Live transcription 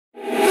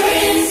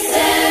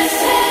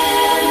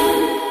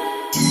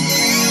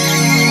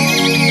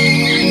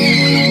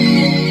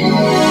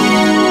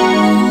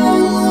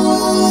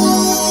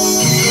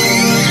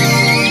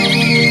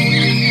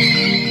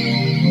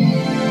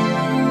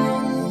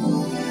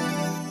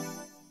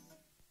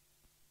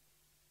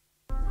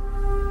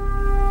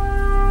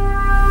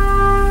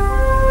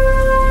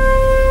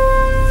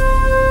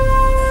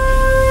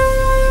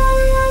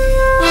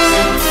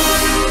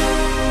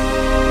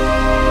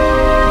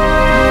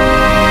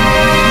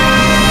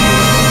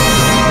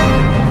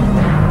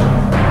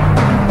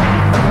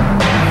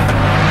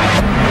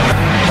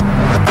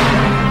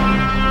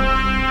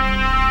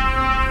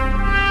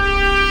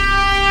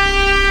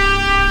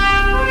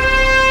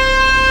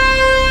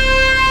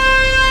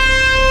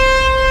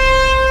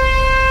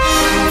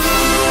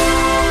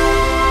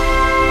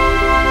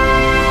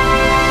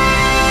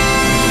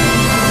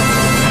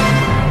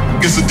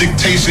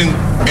dictation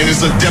and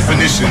it's a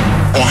definition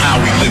on how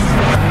we live.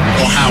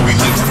 On how we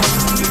live.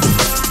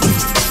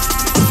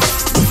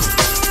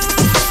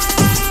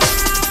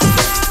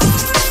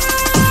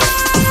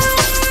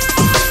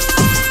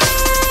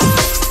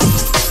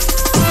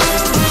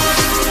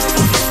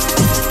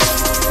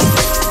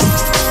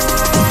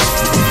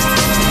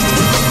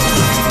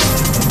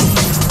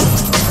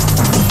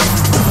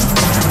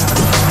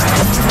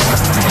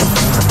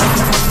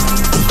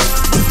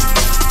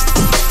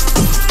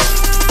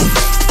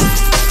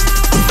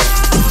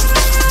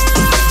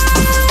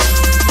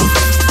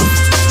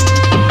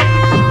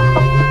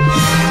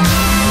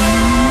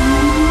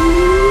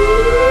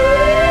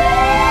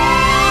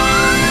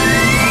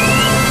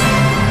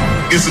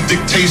 It's a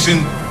dictation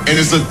and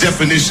it's a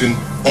definition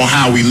on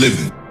how we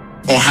living.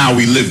 On how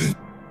we living.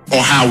 On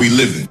how we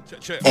living.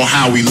 On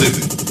how we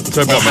living.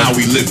 On how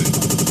we living.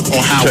 On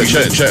how we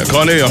living. Check.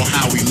 Can't hear you. On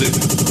how we living.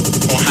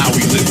 On how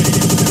we living.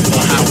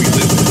 On how we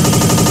living.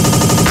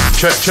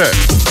 Check.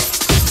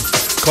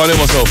 Can't hear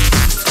myself.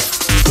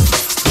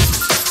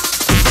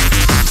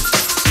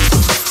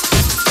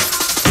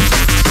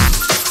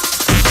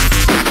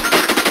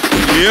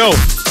 Yo.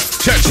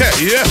 Check.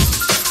 Yeah.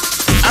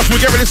 As we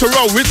get ready to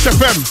roll, Rinse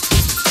FM.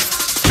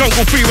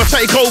 Jungle Fever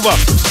takeover.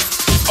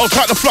 Oh,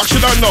 type the flux,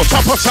 you don't know.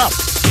 Top or top.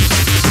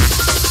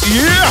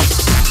 Yeah.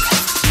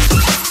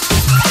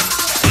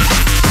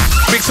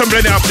 Big some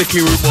blend it up, Nicky,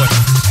 rude boy.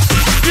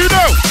 You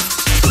know.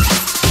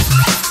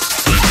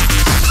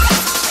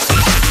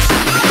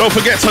 Don't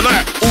forget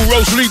tonight, all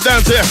roads lead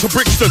down there to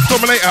Brixton,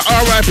 Dominator,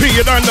 RIP,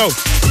 you don't know.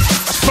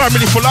 That's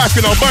family for life,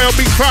 you know. Bio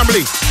Beat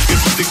family.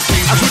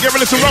 As we get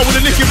ready to roll with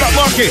the Nicky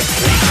Blackmarket.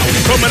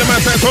 Tom of the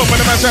man says, Tom of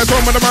the man says,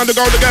 Tom of the man to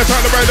go, the guy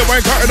out the right, the way,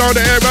 cutting all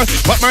the area.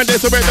 But man,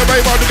 this to make the way,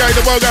 while the guy,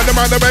 the world, got the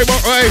man, the way,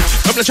 hey,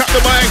 come to chat the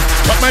mic.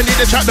 But man, need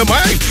to chat the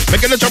mic.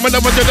 Making the drum and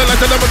the one to the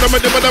left,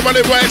 the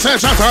money, right, say,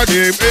 shut our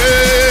name,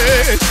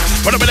 eh.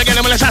 But I'm gonna get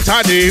him on the shut our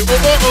name,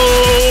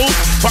 oh.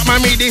 But man,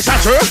 me, this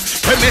shatter.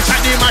 When me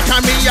chat the mic,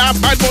 and me, a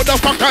bad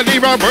motherfucker,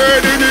 leave a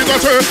bird in the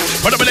gutter.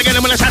 But I'm gonna get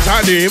him on the shut our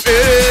name,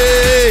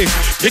 eh.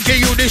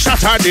 Thinking you the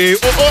shut our name,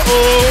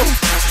 oh.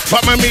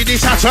 But my me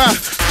this shatter,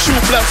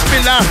 shoot blood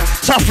spiller,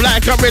 tough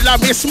like a gorilla,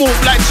 me smooth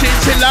like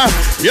chinchilla.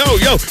 Yo,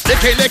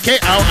 licky,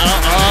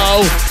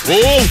 ow,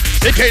 oh,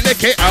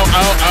 licky, ow,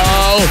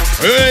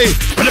 hey,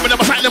 but I'm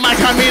gonna fight the mic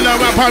on me, no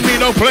rap on me,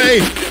 no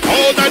play.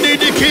 Hold on the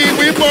key,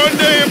 we burn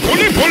them, pull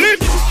it.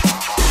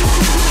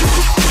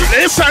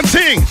 Listen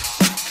thing,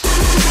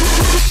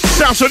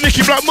 sounds of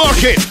Nicky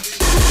Blackmarket.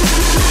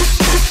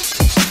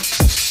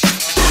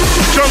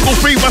 Jungle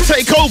Fever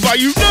takeover,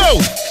 you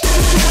know.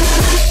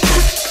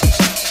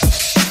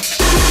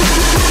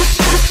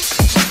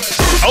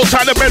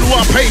 Outside the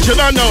Benoit page, you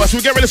don't know. As we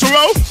get ready to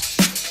roll.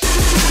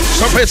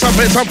 Something,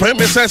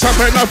 me say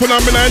something, no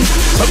phenomenon.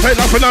 Something,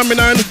 no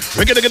phenomenon.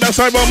 We're gonna get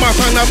outside one more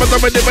time, never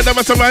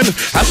man.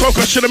 I saw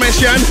question to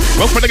mention.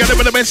 Roll for the guy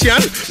with the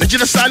mention. Let you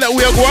decide that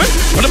we are going.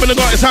 When I'm gonna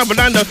go, it's time for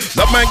Nanda.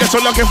 That man gets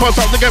so lucky for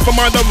something to get from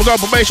my double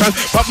confirmation.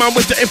 But man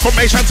with the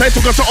information, take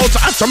to go to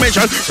alter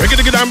affirmation. We're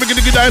gonna get down.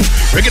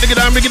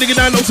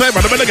 Don't say,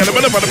 but I'm gonna get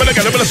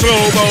a slow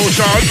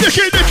motion.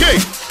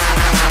 Nicky.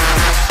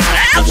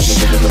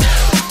 Ouch!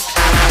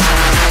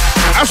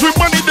 As we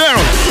run it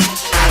down.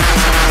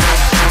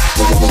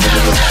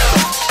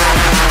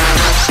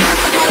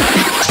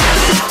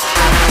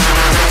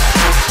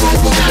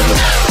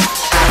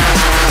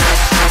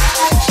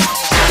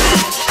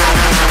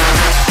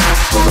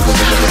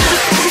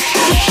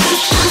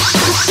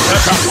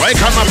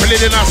 Wake up, my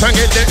bleeding out and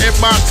get it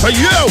back to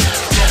you.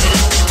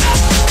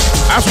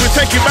 As we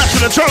take you back to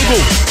the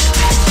jungle.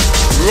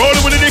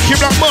 Rolling with the Nicky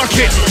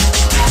Blackmarket.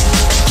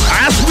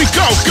 As we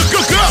go.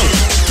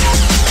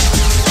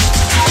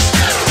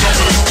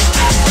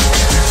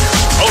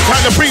 All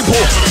kind of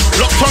people,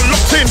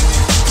 locked in.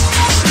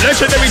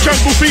 Legendary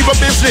Jungle Fever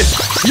business.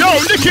 Yo,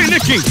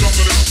 Nicky.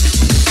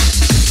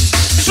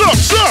 Sup.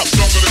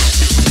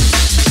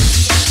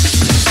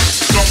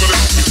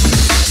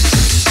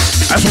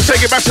 As we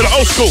take it back to the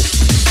old school.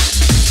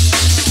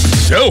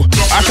 Yo,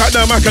 I can't do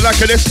my like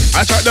this.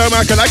 I can't do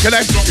my like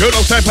that. You know,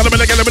 time for the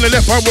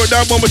left one, word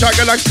down, one, which I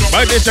can like.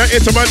 My nature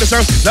is to run the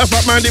sound. Left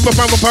up, man, deep,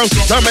 pound.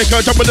 Don't make a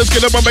jump with the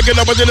skill, but make it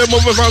up, and then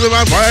move around.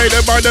 Right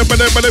about them.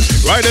 And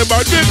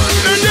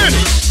then.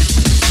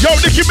 Yo,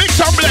 Nicky, mix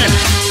some blend.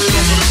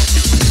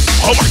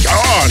 Oh my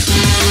God.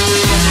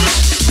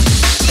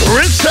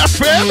 Rinse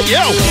FM,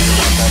 yo.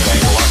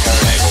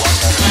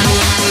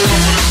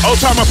 All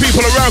time my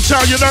people around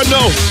town, you don't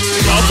know.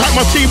 All time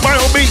my team, Bio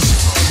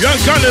Beats. Young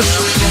Gunners,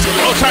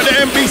 outside the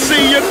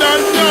NBC, you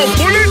don't know,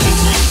 bullet.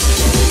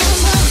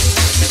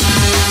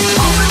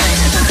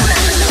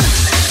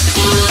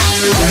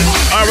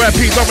 RIP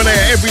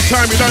Dominator every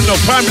time, you don't know,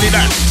 family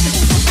that.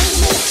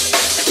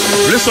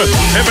 Listen,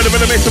 get rid of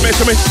the mix,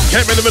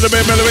 get rid of the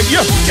band,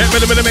 yeah. Get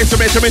rid of the mix, get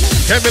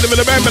rid of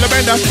the band, get rid of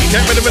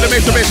the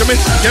mix,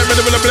 get rid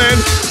of the blend.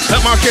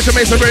 Black market to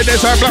make some red,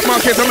 there's a black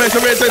market to make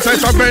some red, there's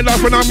some very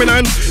large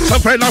phenomenon,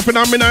 some very large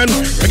phenomenon.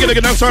 I get a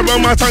dance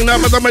around my tongue now,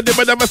 but I'm a dip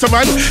of the best of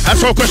man. I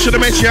saw a question to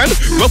mention,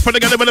 go for the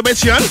guy with the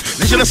mention.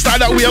 This is the style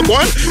that we are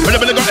born, but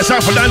I'm going to go to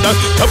South London.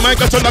 But my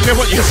God, to knock it,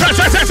 what you say.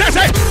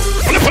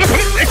 Pull it,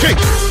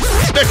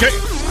 okay.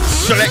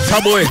 Select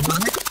our boy.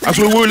 As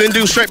we will and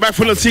do straight back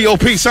from the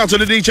TOP, sound to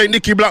the DJ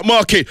Nicky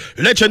Blackmarket,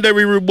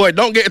 legendary rude boy.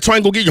 Don't get a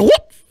triangle, get your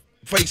whoop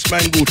face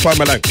mangled, find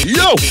my line.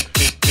 Yo!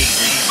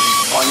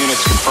 All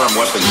units confirm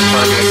weapons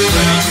targeted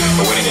ready.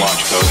 Awaiting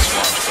launch codes.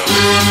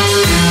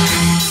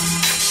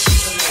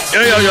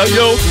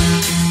 Yo.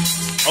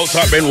 Old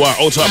type Benoit,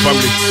 old type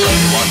family.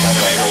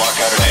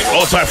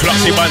 Old type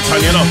Fluxy Bantan,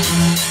 you know.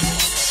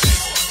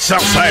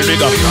 Southside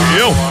bigger.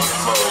 Yo.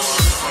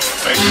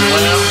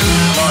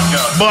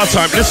 Bar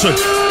time, listen.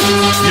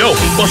 Yo,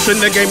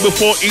 busting the game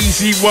before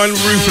easy one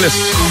ruthless.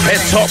 Head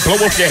top, blow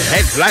off your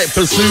head like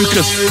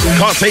bazookas.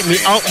 Can't take me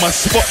out my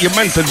spot, your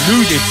man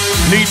deluded.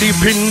 Knee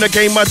deep in the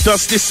game, I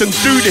dust this and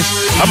do this.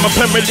 I'm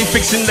permanently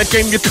fixing the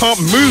game, you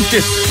can't move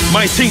this.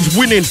 My team's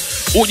winning,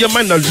 all your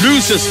men are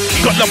losers.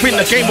 Got love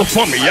in the game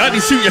before me, I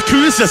these two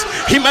accusers.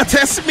 He might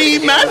test me,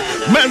 man.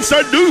 Man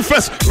so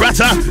doofus.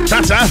 Rata,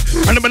 tata,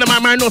 and a bit of my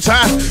man nota.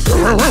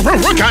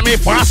 Got me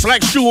fast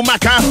like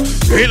Schumacher.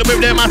 Hit with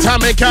them at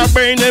make our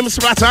brain them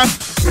splatter.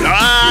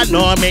 Lord,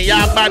 no, me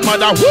a bad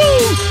mother,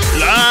 woo!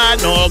 Lord,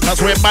 no, cause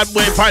we bad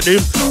boy for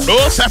them.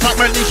 No, Sefat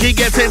man, Nicky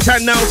getting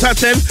 10 out of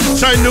 10.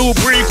 So new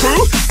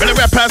pre-crew, but I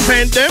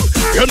represent them.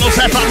 You know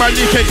Sefat man,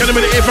 Nicky can't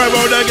even if I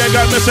roll again,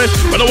 got me say,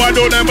 but I want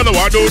to do them, but I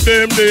want to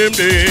do them.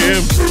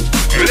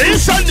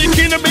 Listen,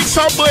 Nicky, the mix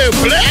up boy,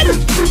 bled.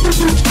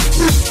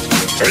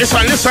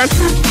 Listen.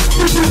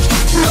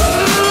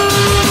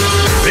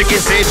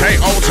 Biggest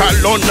DJ out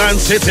of London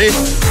City.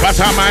 Got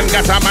a man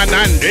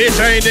and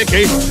DJ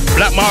Nicky.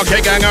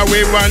 Blackmarket gang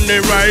we run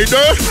the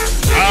rider.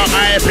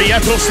 I appear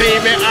to see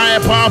me, I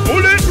pop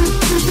bullet.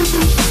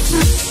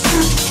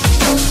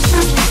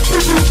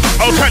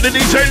 Outside the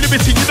DJ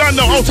Liberty, you don't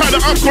know. Outside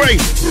the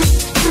upgrade.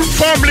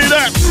 Family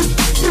laps.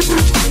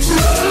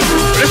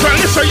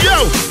 Listen,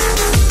 yo.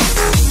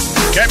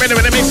 Get rid of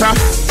the mixer.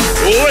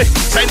 Oi,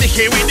 say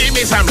Nicky with the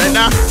mixer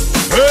blender.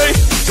 Hey,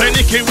 say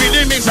Nicky with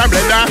the mixer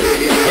blender.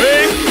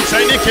 Hey,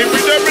 say Nicky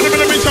with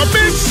the mixer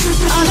mix.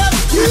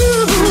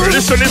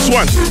 Listen this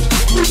one.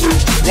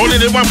 Only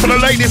the one for the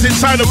ladies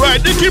inside the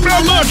ride. Nicky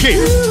Blackmarket.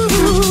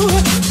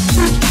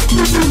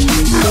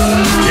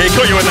 Yeah,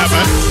 got you in that,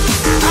 man.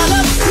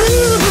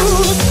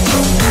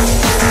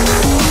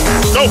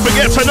 Don't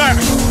forget tonight,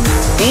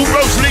 all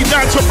roads lead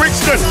down to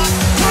Brixton.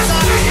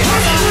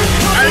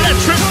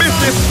 Electric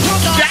business.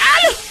 Yeah.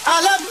 I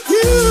love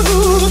you.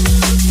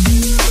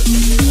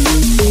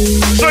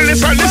 So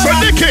listen,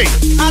 Nicky.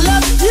 I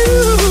love you.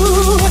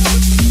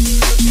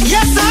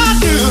 Yes, I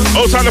do.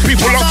 All time the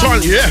people locked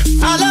on, yeah.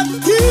 I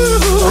love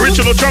you.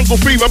 Original Jungle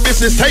Fever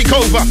business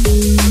takeover.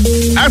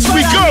 As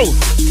we go.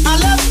 I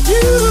love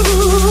you.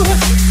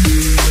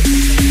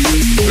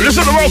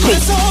 Listen to the vocal.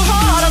 It's so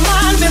hard, a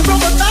mind been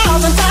broke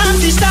 1,000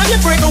 times. Each time you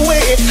break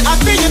away, I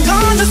feel you're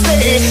gonna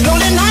stay.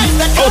 Lonely nights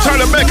that come,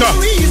 time to Mecca.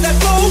 That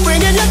flow,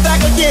 bringing you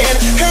back again.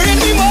 Hurting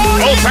me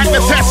more. All time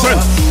to Tesson.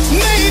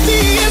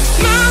 Maybe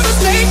it's my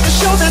mistake to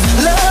show this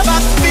love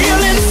I feel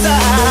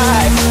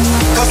inside.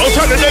 All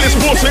time to Daily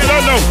Sports, so you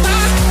don't know.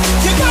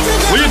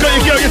 When you got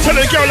your girl, you tell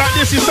a girl like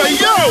this, you say,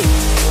 yo.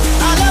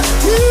 I love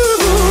you.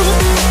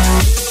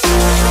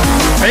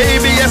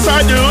 Baby, yes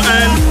I do,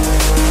 and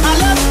I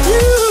love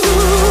you.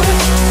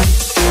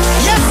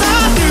 Yes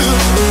I do.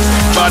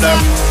 But I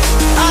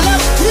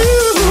love you.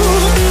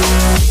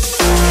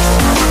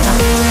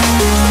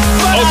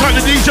 all time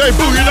to DJ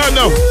Boo, you don't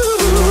know.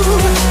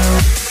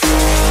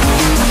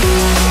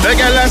 They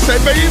got last say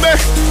baby.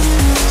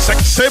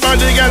 Sexy man,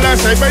 they got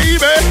last say baby.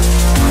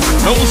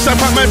 No step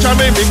up man, try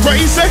make me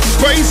crazy.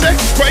 Sexy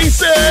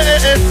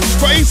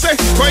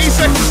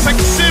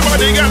man,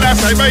 they got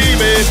last say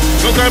baby.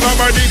 Look at my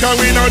body, cause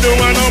we not doing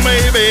no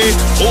maybe.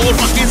 Old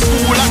fucking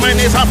school, like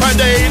man, it's happen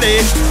daily.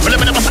 But let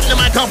me never set the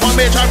mic up on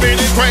me, try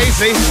really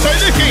crazy. So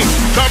Nicky,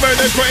 try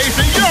really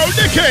crazy. Yo,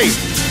 Nicky.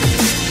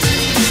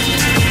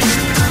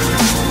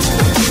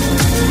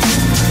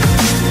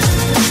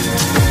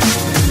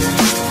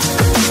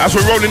 As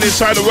we're rolling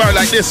inside the ride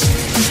like this.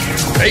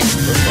 Hey,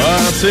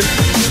 reversing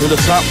to the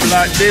top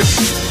like this.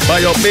 By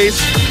your bitch,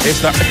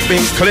 it's that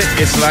thing click.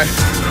 It's like,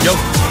 yo,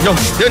 no.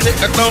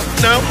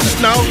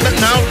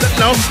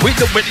 We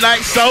do it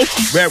like so.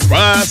 We're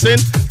rising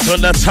to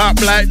the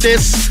top like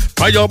this.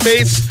 By your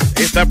bitch,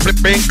 it's that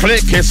flipping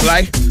click. It's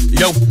like,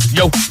 yo,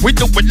 we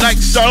do it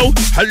like so.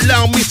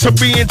 Allow me to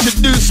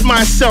reintroduce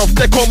myself.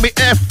 They call me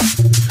F.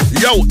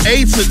 Yo,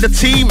 A to the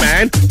T,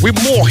 man. With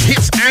more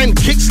hits and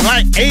kicks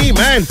like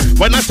amen.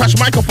 When I touch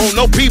microphone,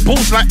 no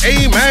people's like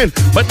amen.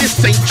 But this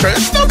ain't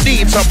church, no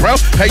need to, bro.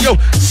 Hey, yo,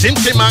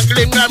 Cincy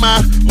Magling,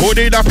 hold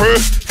it up,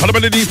 follow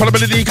the D,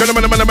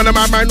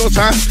 my no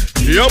time.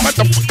 Yo,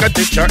 motherfucker,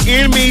 did you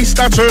hear me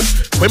stutter?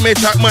 When me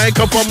chat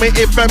microphone, me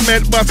if I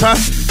meant butter.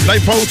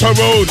 Life out a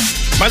road,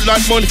 man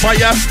like on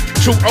fire.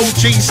 True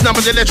OG,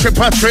 snubber the trip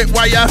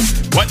wire.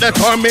 What they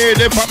call me,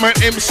 they put my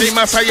MC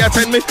Messiah.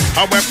 Tell me,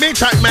 how when me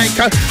chat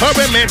Michael, how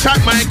when me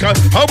chat Michael,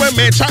 how when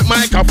me chat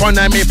microphone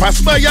and me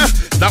pass by ya.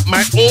 Not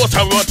my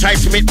auto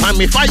rotate me pan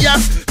me fire.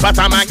 But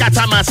I'm a got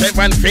my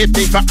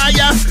 750 for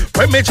higher.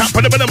 When me chat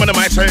put the bottom of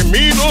my say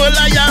me no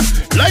liar.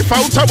 Life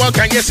out a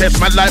work and yes,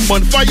 my life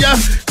on fire.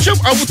 True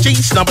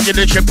OG, snubber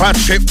the trip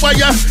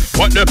wire.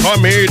 What they call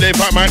me, they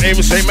put my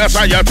MC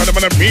Messiah. Tell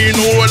them me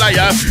no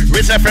liar.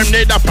 Rich FM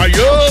need up for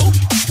you.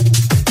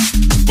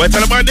 We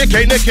tell them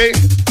Nicky.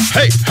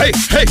 Hey.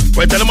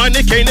 We tell them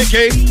Nicky.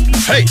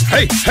 Hey.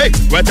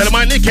 We tell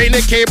them Nicky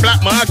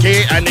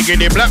Blackmarket and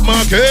Nicky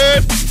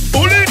Blackmarket.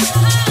 Pull it.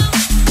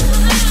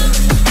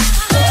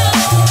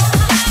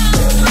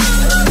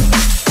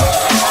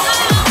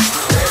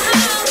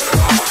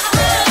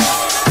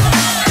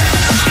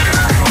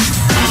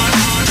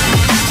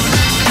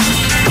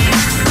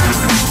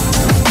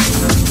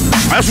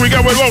 As we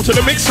go along to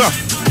the mixer.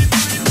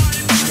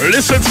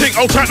 Listen, Tick,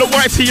 I'll take the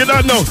whitey, you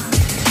don't know.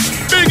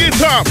 Big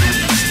it up.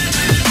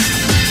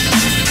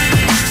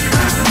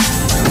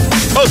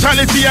 Oh,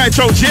 tiny T.I.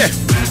 Jones, yeah.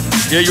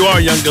 Yeah, you are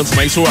young guns,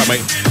 mate. It's alright,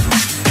 mate.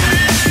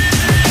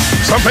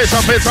 Something,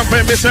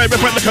 Miss Amy,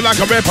 looking like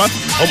a rapper.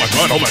 Oh my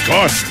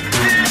god.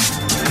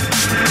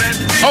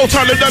 Oh,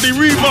 tiny Daddy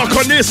remark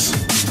on this.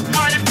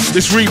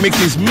 This remix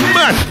is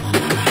mad.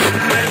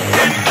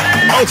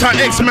 Oh,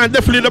 tiny X, man,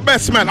 definitely the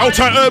best, man. Oh,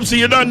 tiny Herbsy,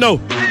 you don't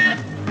know.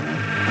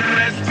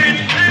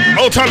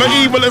 Oh,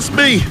 tiny Evil, it's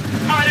me.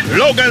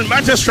 Logan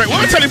Magistrate, what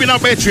are you telling me now,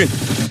 veteran?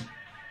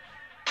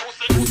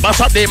 Boss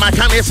up the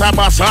Macamisa,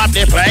 boss up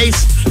the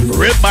place.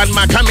 Ribbon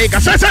Macamica,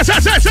 say.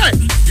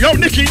 Yo,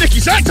 Nicky,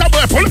 say it,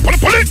 boy. Pull it.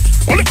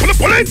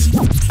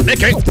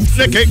 Nicky.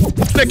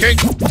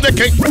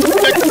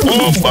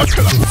 Oh, fuck.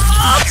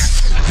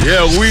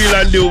 Yeah, wheel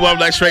and new one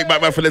like straight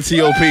back for the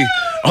TOP.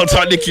 I'll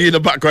talk Nicky in the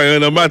background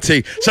and a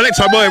matty. Select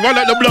our boy, run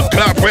out the block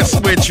clap, press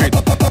veteran.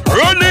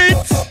 Run it.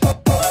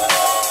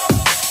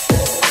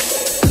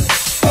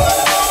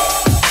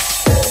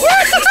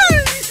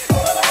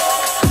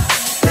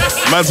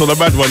 Man's on the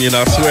bad one, you know,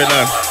 I swear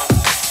down.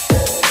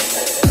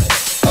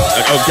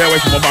 Oh, get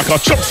away from my back. I'll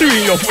chop through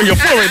in your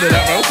forehead and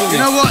that, bro. You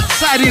know what?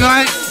 Saturday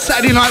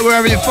night we're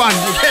having fun.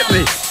 You get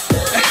me?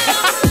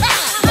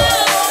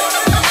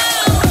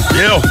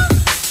 Yo.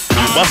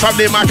 What's up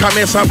there, my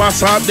camisa?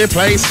 What's up the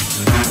place?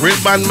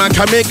 Ribbon, my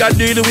camisa,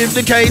 deal with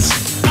the case.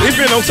 If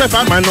you don't say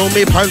fat man, know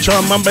me punch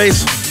on my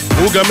base.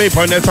 Who got me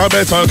on it, I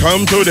better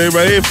come to the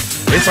rave.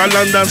 It's a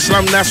London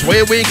slum, that's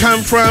where we come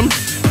from.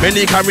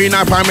 Many carrying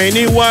up and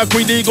many walk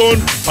with the gun.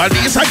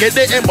 Police I get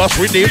the emboss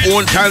with the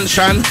own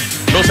tension.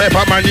 No say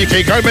for man,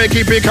 Nicky, can make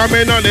keep it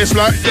coming on this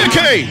like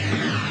Nicky.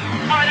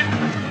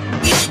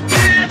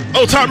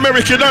 Oh, top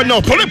American, don't know.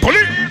 Pull it.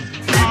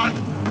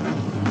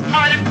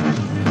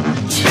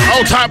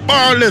 Oh, top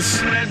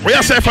ballers. We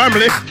are say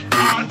family.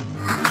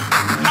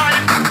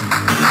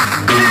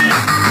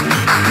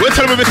 We'll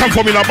tell them we come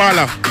from in a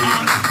baller.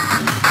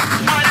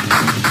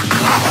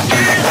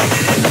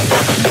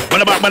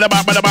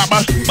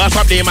 Boss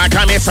up the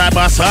Macamisa,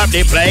 boss up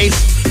the place.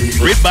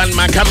 Ribbon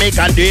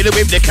Macamica, deal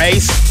with the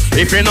case.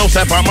 If you know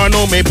Sepama,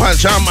 know me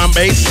punch on my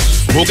base.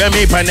 Who get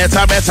me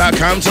panetta, better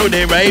come to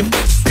the rave.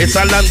 It's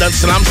a London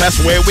slums, that's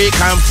where we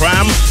come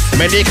from.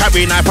 Many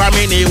cabin up and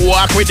many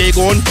walk with the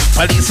gun.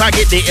 Police I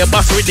get the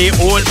bus with the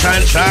old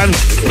chan.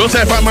 No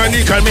Sepama,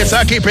 you can miss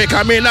a keep it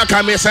coming, I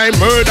can miss I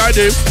murder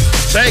them.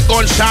 Say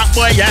gunshot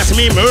boy, yes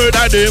me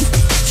murder them.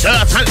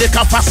 Shirt and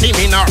liquor for see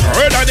me not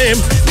heard of them.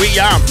 We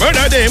are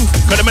murder them.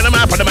 Put them in the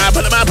map, put them out,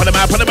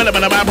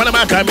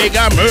 come me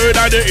got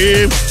murder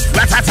them.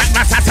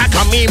 Rat-a-tat,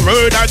 come me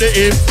murder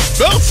them.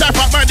 Don't say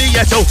fuck man the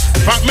yetto,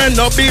 fuck man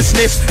no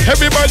business.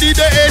 Everybody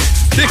there,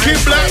 Nicky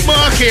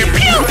Blackmarket,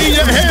 in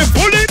your head,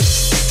 bullet.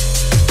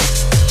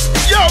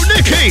 Yo,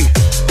 Nicky.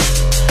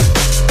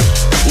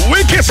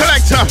 Wicked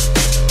selector.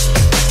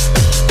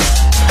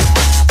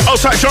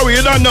 Outside Joey,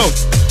 you don't know.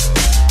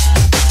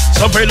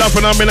 Something not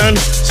phenomenon.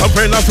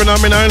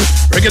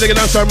 Regular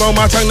dance around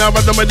my tongue now,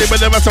 but the money, but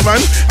never man.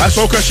 I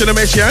saw question the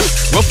mission.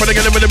 Work for the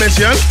get with the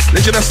mission.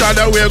 Legend of style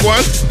that we're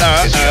going.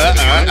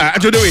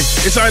 To do it.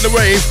 It's either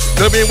way.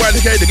 There'll be one to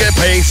get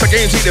paid. So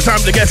can't see the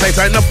time to get paid.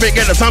 I nothing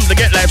get the time to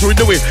get like so we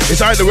do it. It's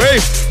either way.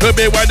 There'll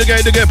be one to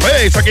get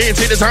paid. So can't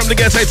see the time to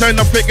get paid. I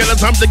nothing get the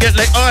time to get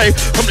like I.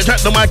 Come to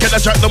chat the mic, and I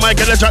chat the mic,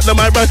 and I chat the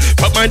mic right.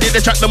 Fuck my D, they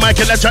chat the mic,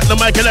 and I chat the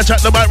mic, and I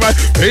chat the mic right.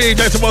 Hey,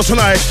 that's about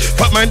tonight.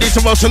 Fuck my D,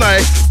 about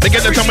tonight. They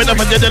get the time with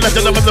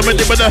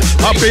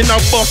I've been a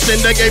boss in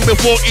the game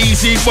before,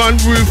 easy one,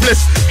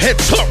 ruthless. Head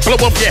top,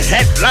 blow up your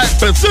head like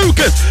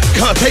bazookas.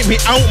 Can't take me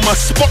out my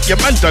spot, your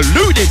man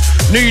deluded.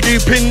 Knee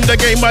deep in the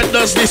game, I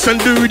does this and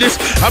do this.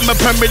 I'm a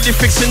family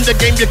fixing the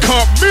game, you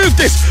can't move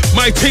this.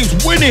 My team's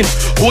winning,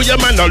 all your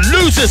man are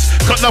losers.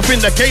 Got nothing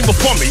in the game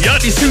before me,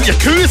 all these two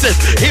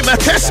Yakuzas. He ma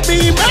test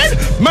me, man,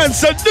 man's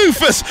a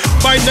doofus.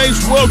 My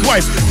name's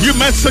worldwide, you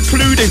man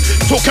secluded.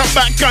 Talk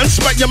about guns,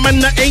 but your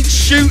man that ain't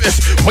shooters.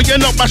 When you're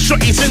not my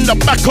shotties in the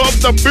back of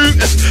the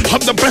Brutus. I'm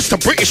the best of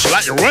British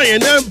like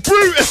Ryan and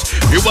Brutus.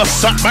 You a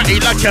suck matty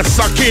like you're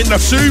sucking a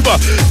suba.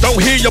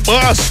 Don't hear your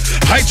boss,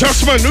 I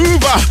just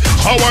maneuver.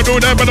 Oh, I do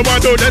that, but I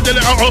do that.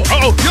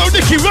 Oh, yo,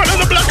 Nicky, run on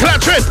the black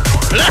cloud trend.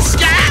 Let's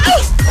go.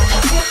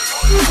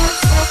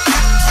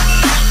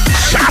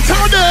 Shut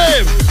on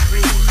them.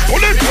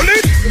 Pull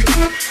it.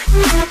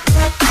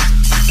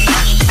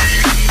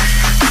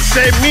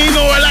 Say me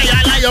no like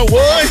your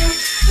boy.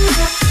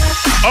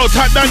 Oh,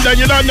 tight down,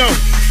 you don't know.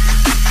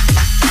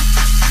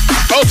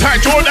 Oh,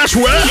 tight Joe, that's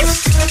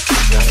worse.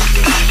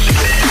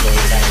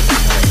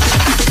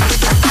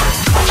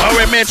 Oh,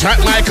 we may track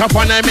my cup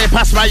on and me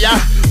pass by ya.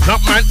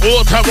 Not man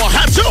water, what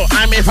have to,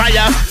 I'm a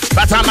fire.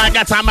 But I might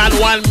get a man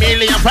 1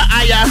 million for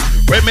hire.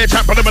 We may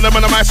track, but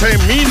I say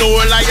me no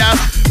liar.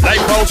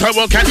 Like water,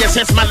 what can you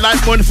set my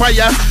life on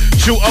fire?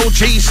 Shoot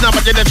OG, snap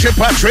it in the trip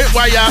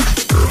wire.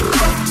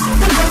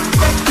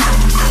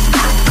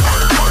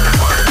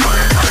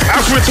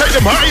 As we take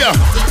them higher.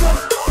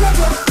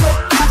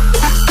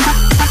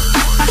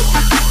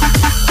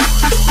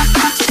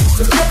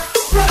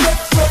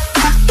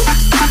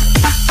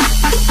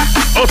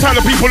 All time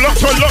the people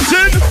locked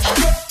in.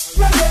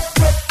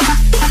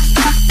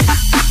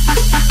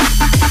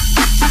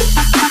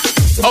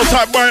 All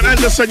time Brian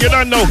Anderson, you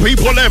don't know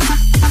people them.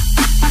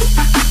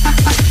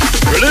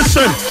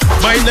 Listen,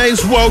 my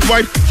name's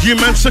worldwide, you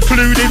man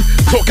secluded.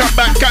 Talk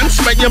about guns,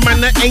 but your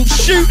man that ain't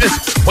shooters.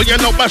 Well, you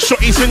know my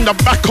shotties in the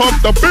back of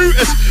the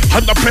Brutus.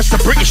 I'm the best of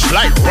British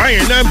like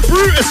Ryan and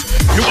Brutus.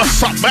 You a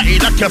suck batty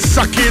like you're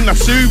sucking a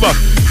suba.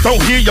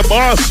 Don't hear your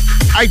bars,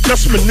 I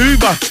just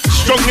maneuver.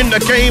 Strong in the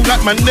game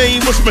like my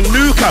name was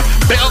Manuka.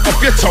 Better off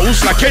your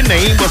toes like your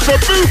name was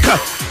Faruka.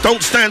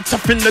 Don't stand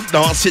tough in the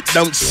dance, it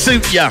don't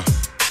suit ya.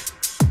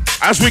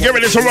 As we get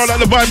ready to roll out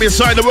the vibe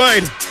inside the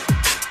rain.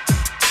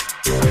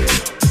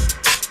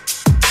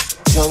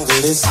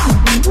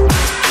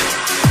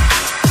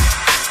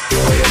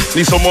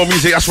 Need some more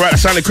music, that's right, the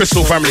Sound of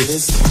Crystal family.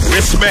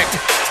 Respect.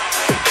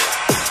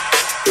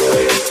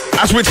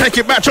 As we take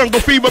it back, Jungle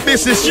Fever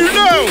business, you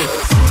know.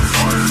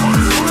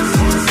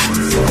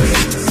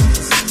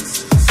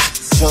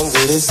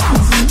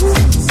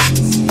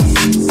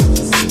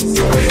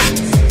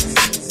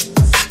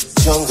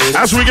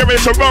 As we get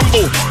ready to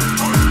rumble.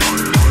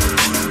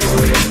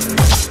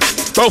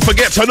 Don't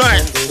forget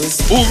tonight,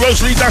 all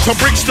roads lead down to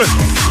Brixton.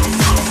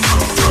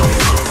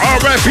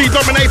 R.I.P.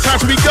 dominates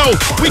as we go.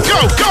 We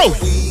go.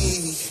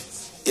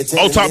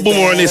 Old type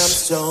boomer on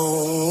this.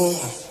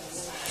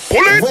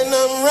 Pull it.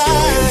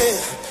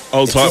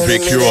 Old type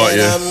big Q right,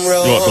 yeah. You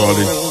what,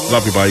 darling?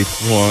 Love you, babe.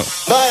 You what?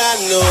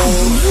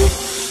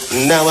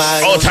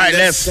 Old tight,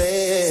 Les.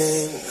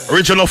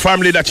 Original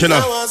family that you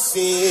know.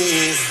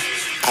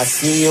 I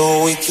see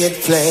your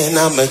wicked plan,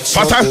 I'm a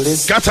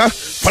chocolate. Gata,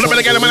 follow me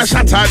again, I'm a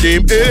Saturday.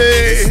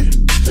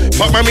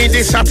 Fuck me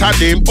this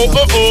Saturday.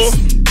 Oh.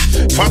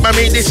 Fuck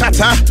me this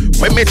Saturday.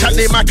 When me tell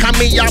them I come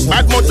me a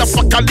bad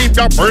motherfucker, leave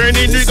your brain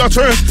in the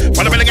gutter.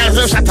 Follow me again, I'm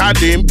a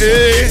Saturday.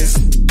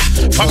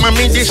 Fuck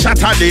me this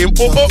Saturday.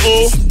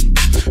 Oh.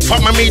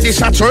 Fuck me this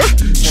Saturday.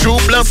 True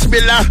blood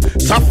spiller,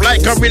 tough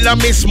like gorilla,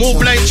 me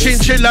smooth like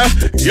chinchilla.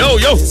 Yo,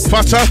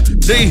 Fatter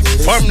D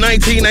from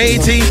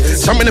 1980.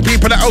 So many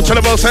people that out to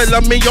the world say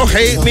love me or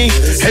hate me.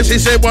 MC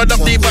say what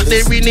up D, but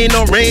they really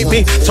don't rate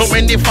me. So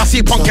many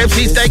fussy punk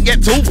MCs, they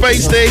get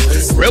two-faced, they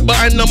real but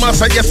I know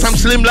myself, yes I'm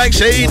slim like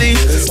Shady.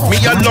 Me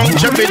a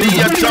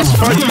longevity, just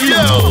for you.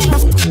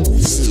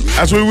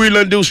 As we wheel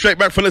and do straight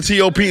back from the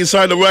TOP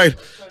inside the ride.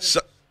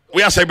 So,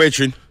 we are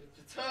celebrating.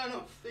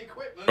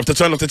 Have to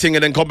turn off the thing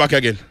and then come back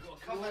again.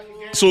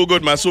 So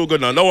good, man. So good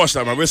now. Don't watch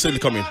that, man. We're still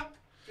coming.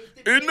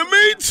 In the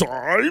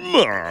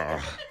meantime.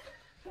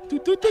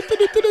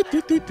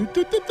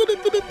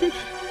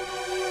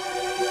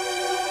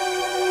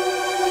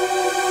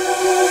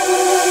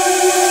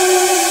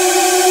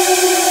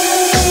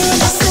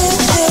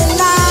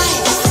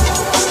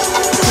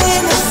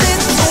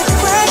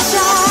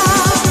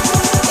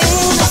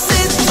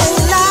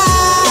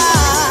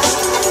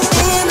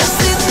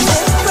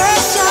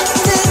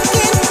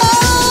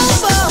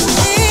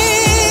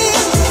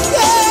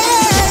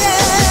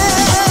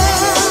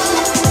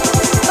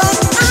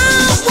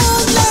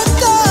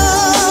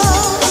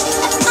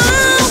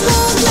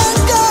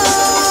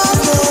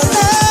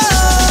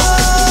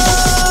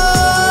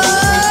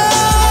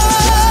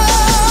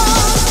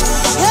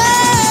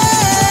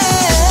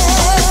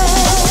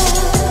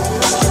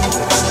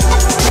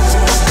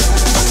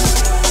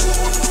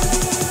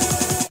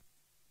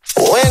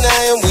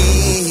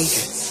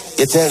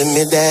 You're telling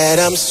me that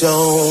I'm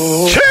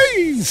strong.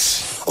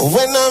 Cheese!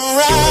 When I'm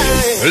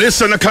right,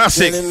 listen to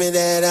classic. telling me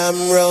that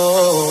I'm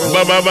wrong.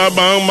 Ba ba ba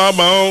bong ba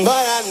bong.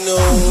 But I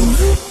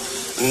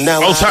know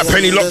now. Old tight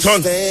Penny locked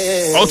on.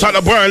 Old tight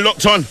the Brian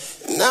locked on.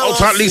 Old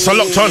tight Lisa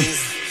locked on.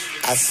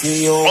 I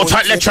see you. Old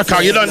tight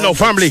Electrica, you don't know,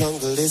 family.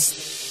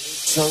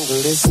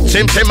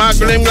 Tim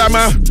Glim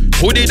Glamour.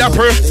 Who did that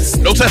per?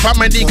 Looks like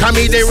Fatman D come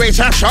they race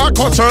a shark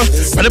cutter.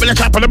 But the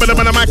chap on the middle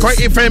of my coin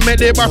if I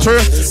made the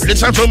butter.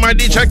 Listen to my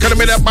DJ, call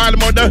me the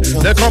bad mother.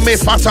 They call me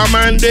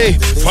Fatman D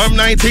from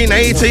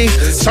 1980.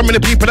 Some of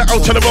the people that out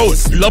to the road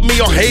love me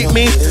or hate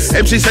me.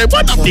 MC say,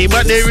 what up, D?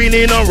 But they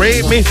really don't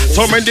rate me.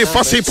 So many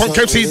fussy punk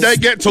MCs, they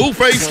get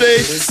two-faced.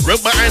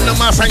 Rub behind the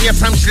mask and yes,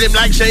 I'm slim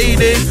like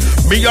Shady.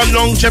 Me on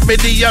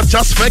longevity,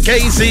 just for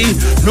Casey.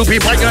 Blue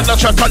people, you're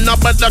not your con,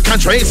 but they can't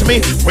trace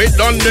me. We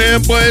done them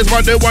boys,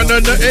 what they want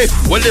on the A.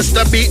 Well, it's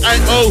the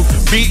B-I-O-B-E-A-T-S.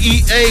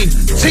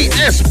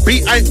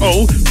 B-I-O-B-E-A-T-S.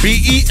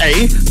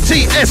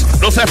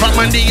 Don't say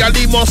Fatman D, I'll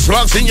leave more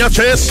slugs in your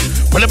chest.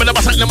 Well, the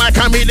back of the mic,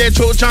 I'm in the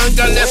true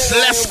jungle.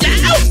 Let's go.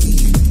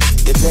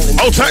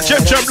 Outside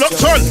Jeb locked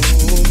on.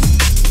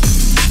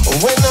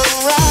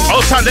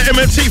 Outside the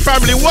MMT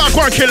family, walk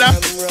one killer.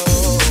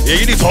 Yeah,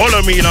 you need to hold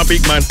on me, you know,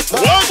 big man.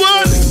 Walk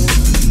one.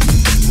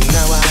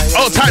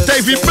 Outside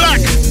David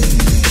Black.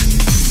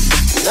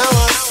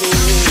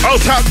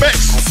 Outside Bex.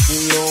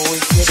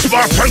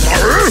 Spartans.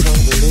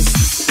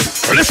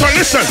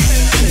 Listen.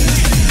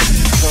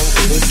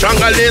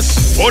 Jungle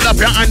list. Hold up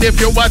your hand if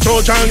you watch.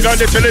 Oh, jungle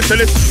list.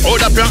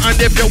 Hold up your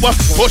hand if you watch.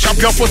 Push up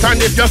your foot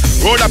and if you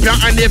roll up your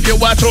hand if you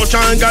watch. Oh,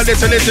 jungle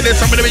list.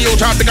 Somebody you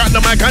talk to got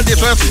the mic and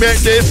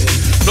disrespect this.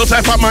 No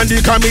type of man,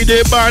 they come me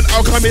they bad.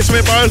 How come it's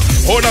me bad?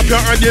 Hold up your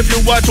hand if you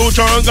watch. Oh,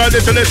 jungle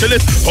list.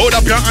 Hold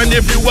up your hand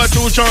if you watch.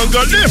 Oh,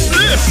 jungle list.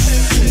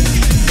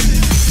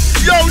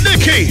 Yo,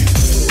 Nicky.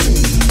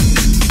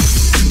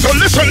 So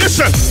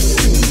listen.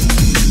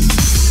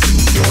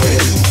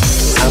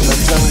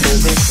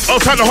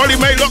 Outside the Holy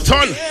Mate locked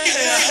on.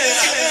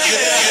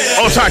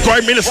 Outside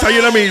Prime Minister,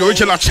 you know me,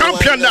 original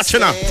champion, that you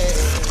know.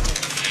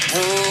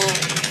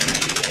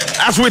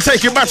 As we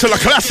take it back to the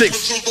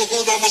classics,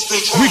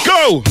 we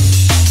go.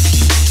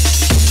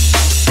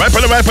 Right for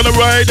the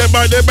right,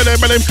 by the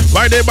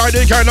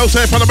kind of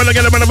say, for the belly,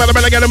 get him,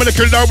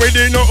 kill down with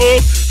it, no,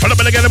 for the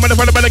belly, get him,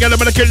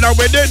 kill down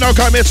with it, now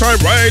come and try,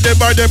 right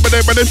by the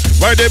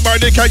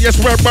can,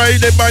 yes, we're by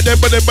the,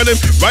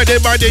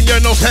 you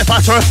know, say,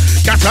 fatter,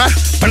 gata,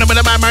 for the belly,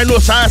 my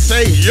nose, I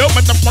say, yo,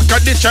 motherfucker,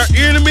 ditch your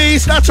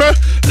enemies, natter,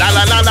 la,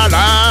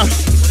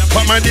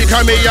 Fatman D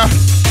come here,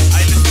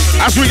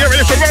 as we get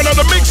ready to run on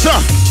the mixer,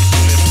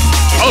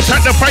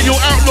 outside the final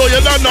outlaw,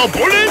 you don't know,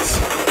 bullets.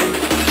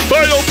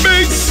 By your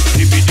mix.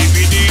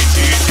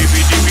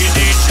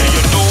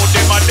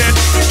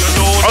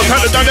 I'll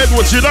tell the Dan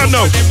Edwards, you don't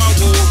know.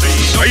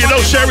 And you know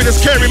sharing is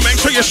caring, make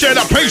sure you share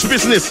that page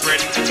business.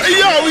 Hey,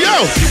 yo.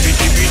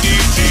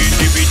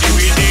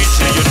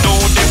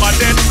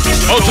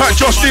 Hold tight,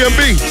 Josh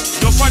D&B.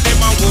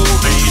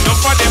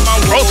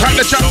 Hold tight,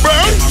 the chat, bro.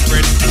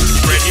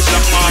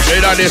 Say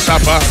that this,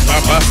 Papa.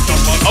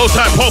 Hold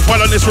tight, Pope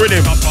on this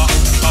rhythm.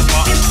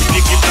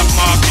 Nicky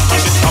Blackmarket.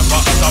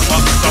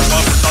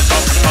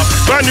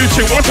 Brand new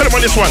tune, one tell them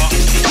on this one.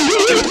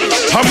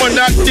 I'm on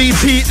that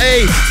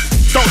DTA.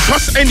 Don't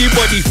trust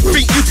anybody,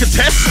 think you can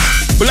test.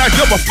 But like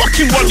you're a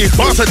fucking one, these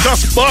bars are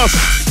just bars.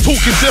 Talk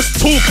is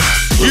just talk,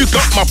 you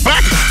got my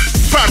back.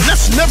 Fam,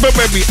 that's never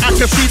very. I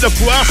can see the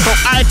grass, so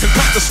I can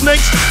cut the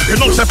snakes. You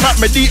know, say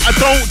Fatman D, I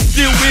don't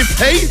deal with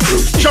hate.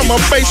 Drum and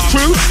bass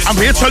crew, I'm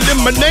here to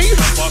eliminate.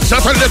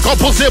 Just a little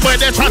pussy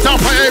where they try to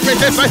put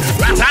everything. Say,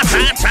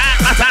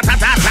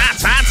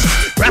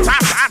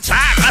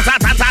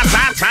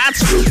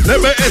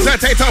 never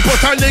hesitate to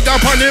put a nigga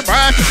on the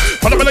back.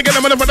 For the belly, get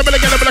him,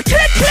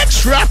 click,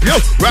 strap,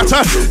 yo, rata,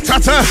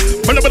 tata,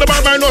 for the belly,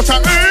 my nota,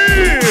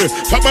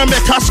 Fatman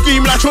make a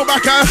scream like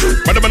Chewbacca.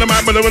 For the belly,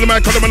 my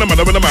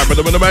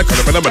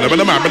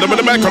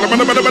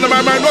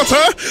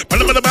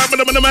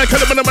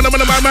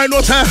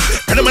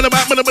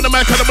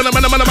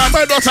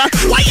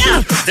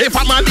they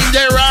Fatman D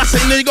their ass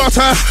in the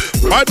gutter.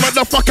 Bad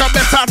motherfucker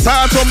better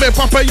talk to me,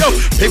 papa, yo.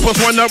 People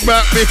wanna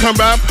rap, we can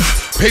rap.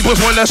 People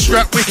wanna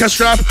strap, we can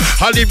strap.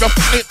 I'll leave your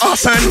fucking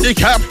ass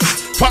handicap.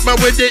 Fatman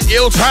with the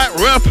ill tight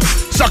rap.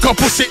 Suck a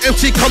pussy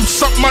empty, come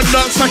suck my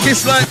nuts like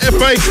it's like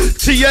F-A-T-A-M-O-S.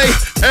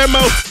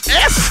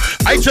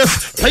 I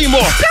just play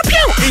more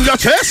pew in your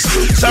chest.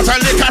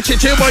 Certainly catch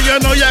it, but you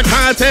know you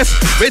can't test.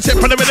 Wait it,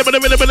 right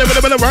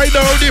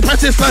now, the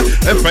practice like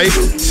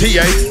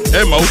F-A-T-A-M-O-S.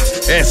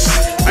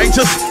 I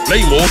just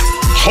play more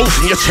holes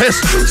in your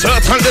chest.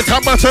 Certainly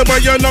come butter,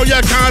 but you know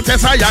you can't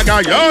test.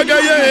 Yaga,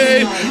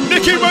 yeah.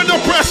 Nicky run the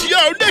press,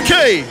 yo,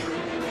 Nicky.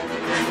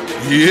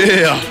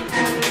 Yeah.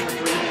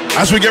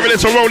 As we get ready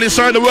to roll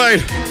inside the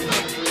ride.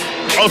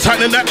 Hold tight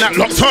the that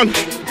locked on.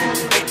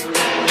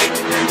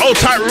 Hold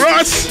tight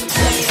Russ.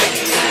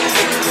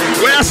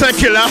 Where I say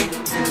killer.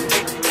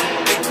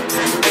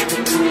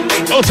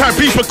 Hold tight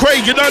people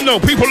Craig, you don't know.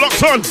 People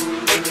locked on.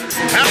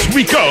 As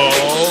we go.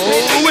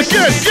 We're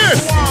good.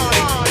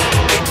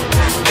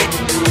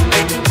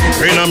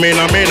 Me no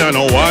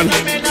one.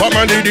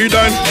 Fatman D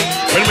done.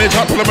 When me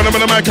top on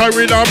the mic, I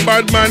read a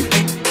bad man.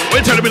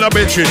 We tell me no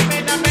bitchin'.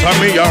 Tell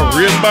me a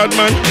real bad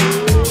man.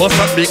 Bust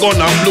that big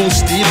gun and blue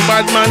steel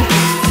bad man.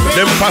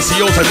 Them fussy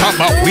out and talk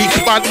about weak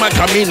bad man.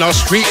 Come in a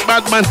street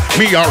bad man.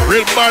 Me a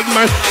real bad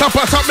man. Top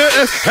me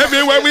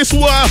everywhere we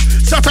swore.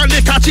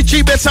 Saturday catch it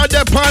cheap, better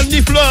the pan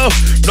the floor.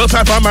 No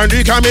type of man,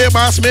 you can make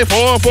boss me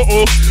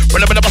 4-4.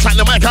 When I'm on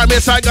the mic, I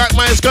got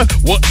my skirt.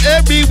 What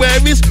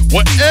everywhere is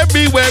what?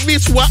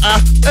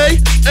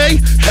 Hey,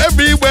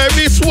 everywhere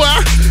is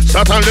what?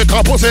 Saturday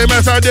couple say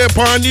better the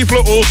pan the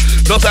floor.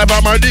 No type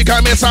of man, you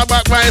can make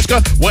back my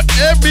skirt. What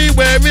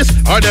everywhere is,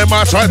 or them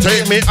a try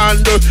take me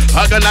under.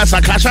 Organize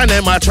a cash and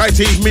them a try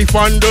take me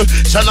fund.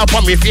 Shut up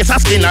on me face, a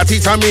skin a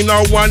teeth and me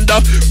no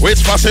wonder. Which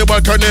possible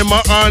can them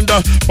a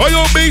under. But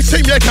you big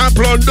thing you can't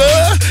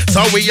plunder.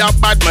 So we a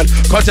bad man.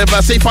 Cause if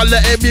I say follow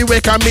every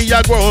week and me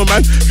a grown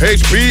man.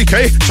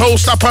 HBK,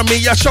 showstopper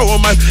me a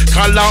showman.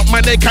 Call out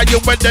my neck and you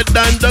better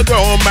than the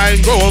grown man.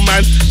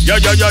 Yo.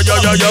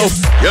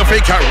 You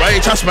think I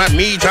righteous, man,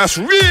 me just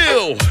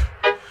real.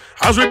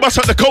 As we bust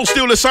up the cold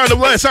steel, the sign of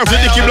right sounds to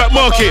Nicky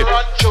Blackmarket.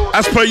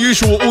 As per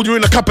usual,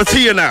 ordering a cup of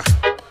tea and that.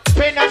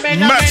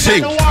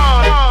 Maxing.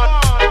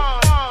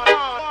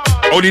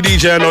 Only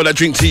DJ I know that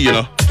drink tea, you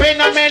know.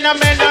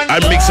 I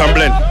mix and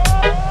blend.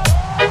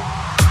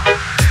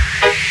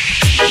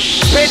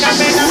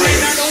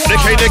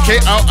 Nicky,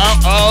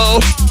 oh.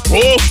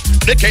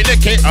 Nicky,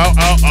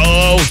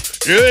 oh.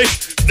 Yeah.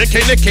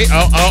 Nicky,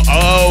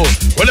 oh.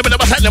 When I'm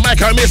about to the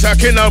mic, I miss a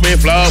king of me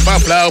flow.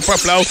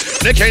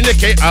 Nicky,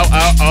 oh.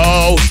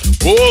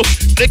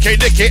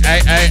 Nicky,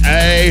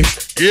 ay.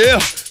 Yeah.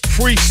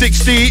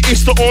 360,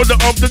 it's the order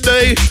of the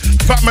day.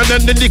 Fatman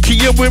and the Nicky,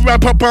 yeah, we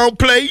rap up and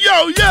play.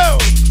 Yo.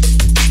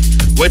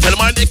 Wait till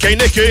my Nicky.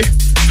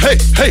 Hey.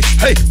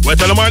 Wait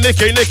till my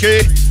Nicky.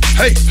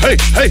 Hey.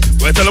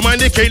 Wait till my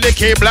Nicky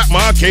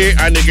Blackmarket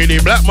and Nicky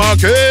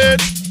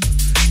Blackmarket.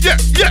 Yeah.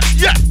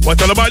 Wait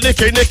till my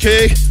Nicky.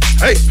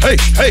 Hey.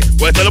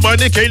 Wait till my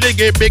Nicky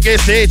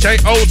biggest stage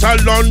out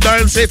of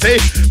London City.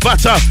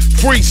 Butter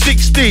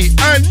 360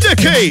 and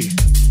Nicky.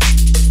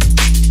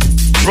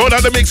 Roll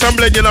out the mix and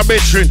blend in a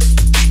bedroom.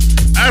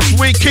 As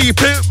we keep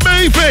it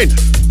moving.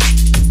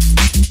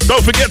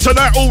 Don't forget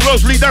tonight, all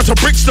roads lead down to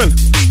Brixton.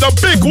 The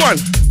big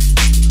one.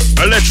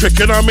 Electric,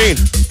 you know what I mean?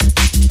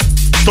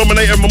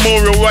 Dominator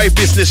Memorial Rave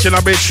business in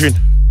a bedroom.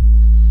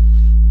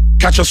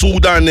 Catch us all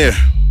down there.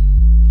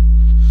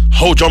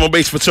 Whole drum and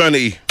bass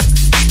fraternity.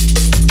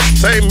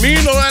 Say me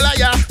no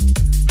liar.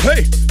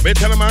 Hey, me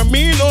tell him I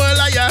me no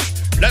liar.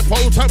 Let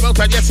folks talk about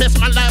that, yes,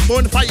 my life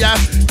on fire.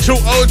 Two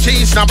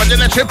OGs, number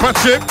then a triple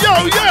trip.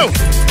 Yo.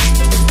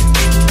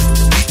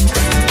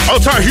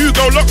 Outside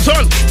Hugo locked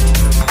on.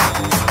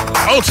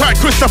 Outside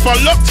Christopher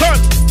locked on.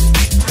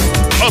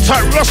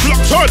 Outside Ross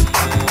locked on.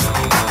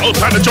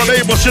 Outside the John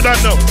Amos, you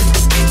don't know.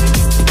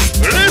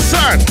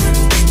 Listen.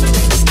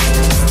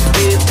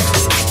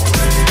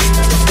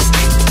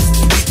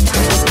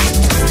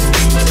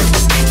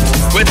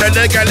 With a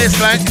nigga, it's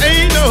like,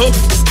 hey no.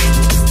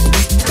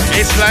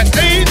 It's like,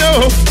 hey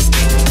no.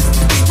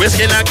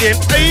 Whiskey again,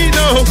 hey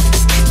no.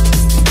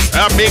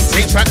 A big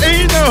things like,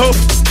 hey no.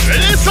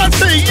 Listen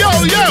to yo.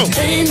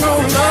 Ain't no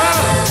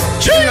love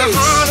in the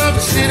heart of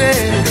the city.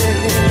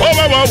 Boy.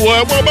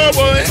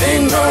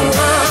 Ain't no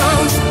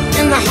love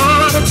in the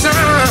heart of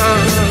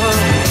town.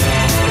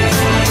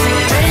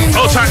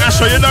 Oh, time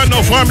Astro, you don't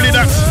know family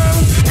that.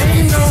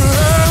 Ain't no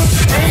love,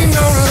 ain't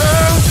no love,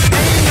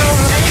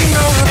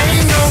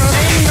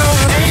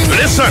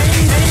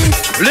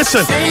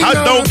 Listen, I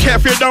don't care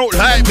if you don't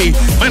like me.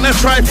 When I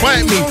try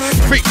fight me,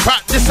 freak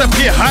back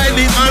disappear,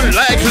 highly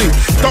unlikely.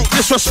 Don't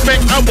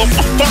disrespect, I will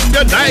fuck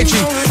your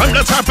Nike. I'm the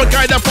type of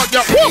guy that fuck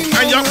your whoop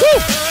and your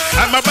whoop.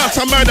 I'm about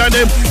to murder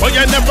them, but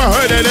you never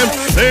heard of them.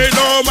 They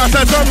don't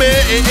matter to me.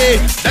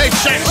 They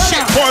check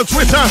shit on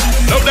Twitter.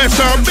 No, they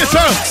sound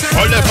bitter.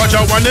 Only for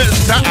you want it,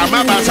 I'm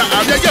about to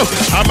have you.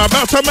 I'm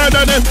about to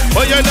murder them,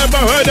 but you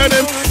never heard of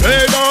them.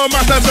 They don't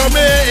matter to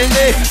me.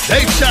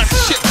 They check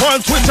shit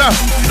on Twitter.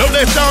 No,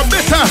 they sound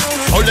bitter.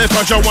 Only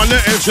for you want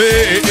it,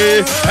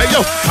 hey yo,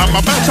 I'm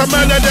about to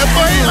murder them,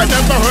 boy. I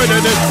never heard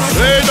of them.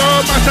 They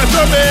don't matter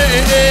to me.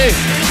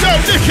 Yo,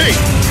 Nicky.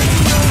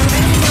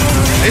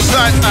 It's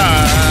like,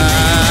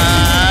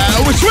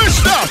 we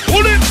switched up,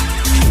 pull it.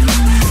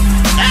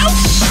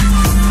 Else.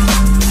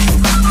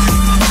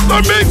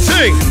 The big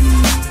thing.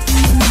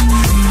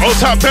 Old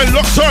top 10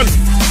 locked on.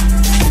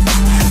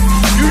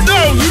 You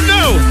know.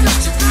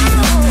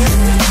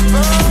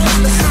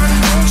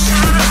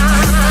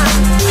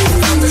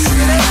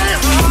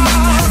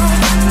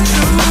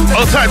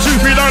 Old top 2,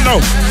 3, don't know.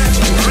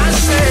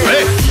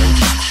 Hey.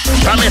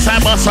 Promise I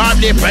bust up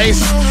the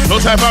place. No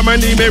type of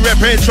money, me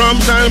reppin'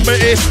 drums and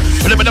bass.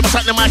 But if I bust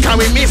up the mic,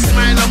 we miss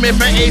mine on me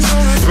face.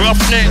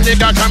 Roughneck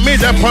nigga, come me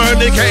the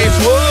party case.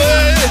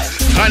 Whoa.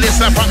 And it's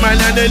a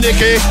Fatman and the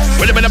Nicky.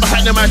 Well, if I bust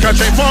up the mic,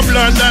 straight from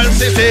London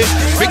City.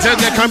 Big to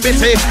the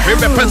committee, we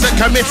represent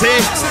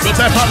committee. No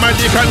type of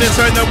money, can this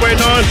ain't the way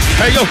on.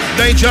 Hey yo,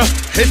 danger,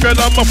 if you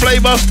love my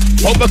flavor.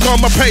 Won't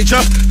become a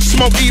pager.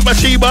 Smoke Eva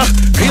Chiba.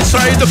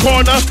 Inside the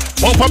corner.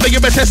 Won't probably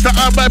give a test to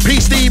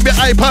RIP Steve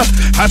Hyper.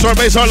 Has a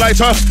razor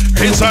lighter.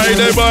 Inside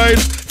the mind.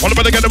 Wanna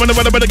better get them,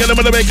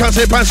 can't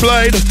say pants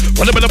slide.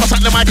 Wanna better bust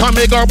at the mic, can't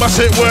make or bust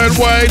it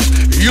worldwide.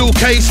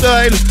 UK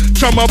style,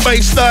 drum and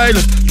bass style.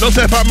 Don't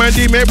say Fatman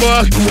D, mate,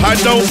 boy. I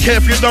don't care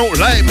if you don't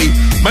like me.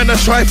 Man, I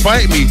try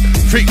fight me.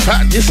 Freak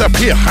fat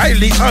disappear,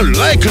 highly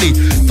unlikely.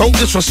 Don't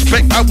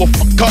disrespect, I will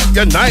fuck up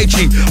your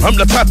Nike. I'm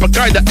the type of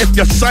guy that if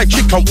your side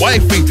chick can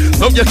wifey.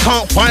 No, you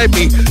can't find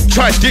me.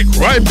 Try dick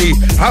rhyme me.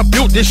 I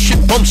built this shit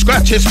from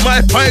scratch, it's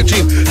my pipe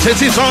dream.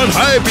 Since it's on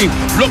high beam,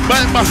 look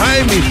back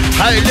behind me.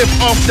 I lift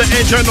off the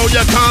edge, I know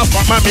you can't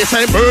fuck my miss,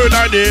 I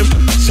murder them.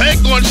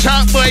 Second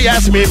shot boy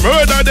ask me,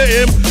 murder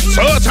them.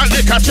 So tight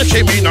they catch a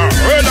me, now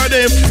murder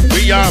them.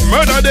 We are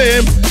murder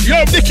them.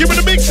 Yo, Nicky with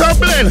the big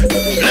sampling.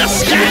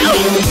 Let's go.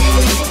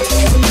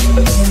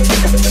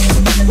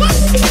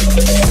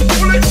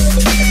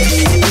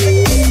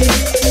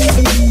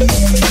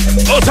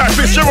 Oh, time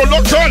Fitzgerald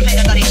locked on.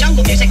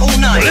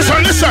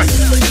 Listen, listen.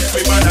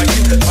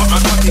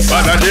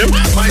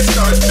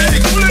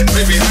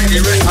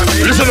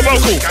 Listen to the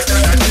vocal.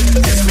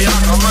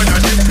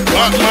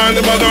 Batman,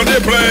 the man on the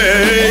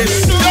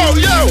place. Yo,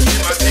 yo.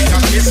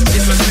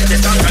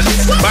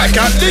 Back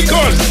at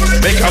Lincoln.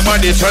 Make a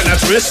money turn a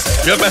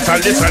twist. You better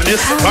listen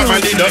this.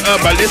 Batman need the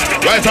herbalist.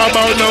 Right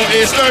about now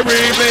is the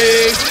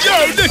remix.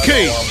 Yo,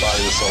 Nicky.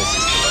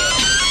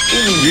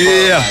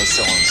 Yeah.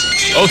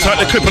 Outside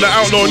the clip of the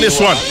outlaw on this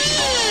one.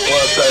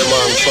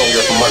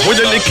 With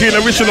the Nicky in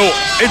original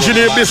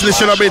engineer business,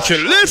 you know, bitch.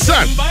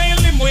 Listen.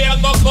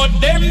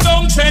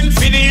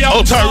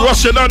 Outside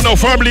Rush, you don't know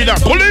family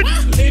that bullet.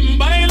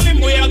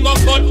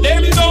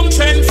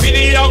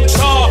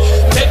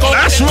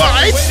 That's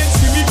right.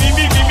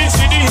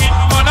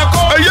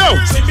 Hey yo.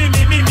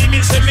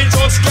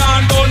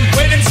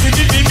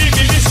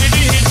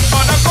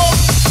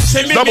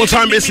 Double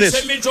time business.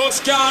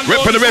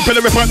 Ripper the ripper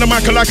on the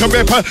mic like a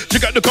rapper. You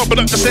got the couple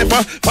of the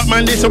stepper.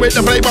 Fatman D, so with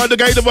the flavor, the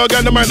guy, the work,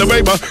 and the man, the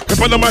raver. Rip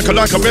on the mic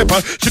like a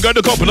rapper. You got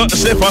the couple of the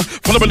stepper.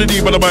 Follow me the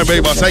D, but the man,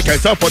 raver. Say, can't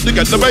stop, but you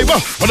get the raver.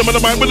 When I'm on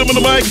the mic, when I'm on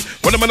the mic.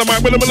 When I'm on the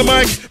mic, when I'm on the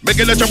mic. Make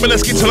it a jump and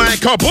let's get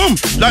tonight. Car boom.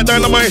 Like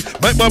dynamite.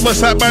 Make my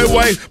bust out by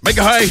way. Make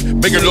it high,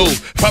 make it low.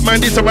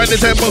 Fatman D, so right the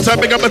tempo. So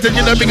big up, but you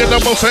know, bigger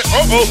double. Say,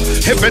 oh.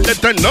 Hit better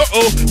than no.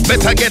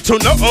 Better get to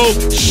no.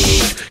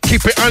 Shh.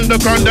 Keep it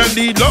underground and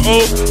the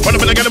low. When I'm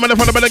get them on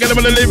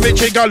the live it,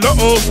 chick a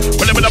low.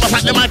 When I'm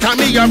at the mic,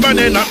 me, I'm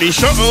running up the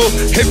show.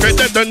 If it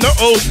didn't know,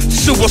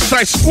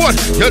 Suicide Squad,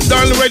 you're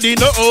done ready,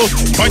 no.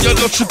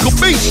 Biological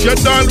beast, you're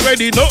done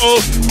ready, no.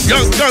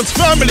 Young Guns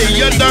family,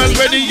 you're done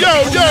ready, yo,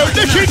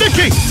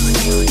 Nicky.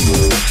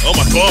 Oh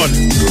my God.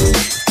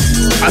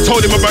 I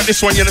told him about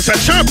this one, you know,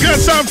 said Champion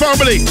Sound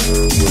family.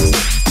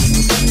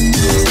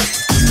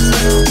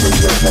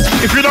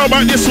 If you know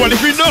about this one,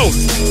 if you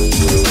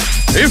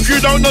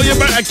don't know, you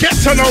better get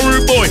to know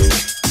Rude Boy.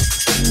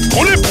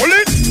 Pull it.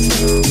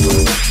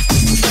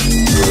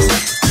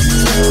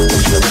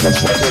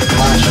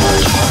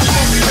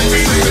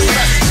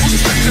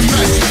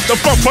 The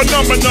fun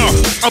phenomena,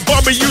 a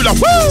Bobby Eula,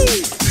 woo!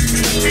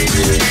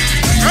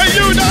 Hey,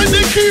 you know,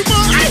 Nicky,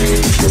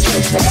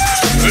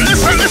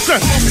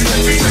 listen.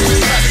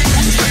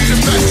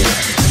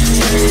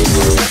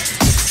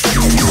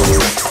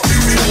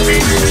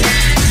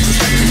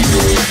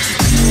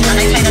 And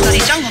they play the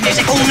bloody jungle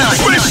music all night.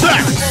 Switch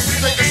that!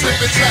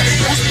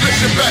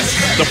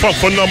 The pop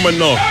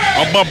phenomenal.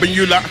 I'm bumping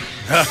you like.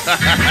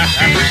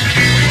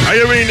 Are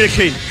you ready,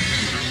 Nicky?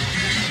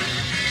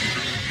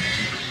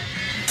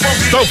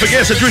 Don't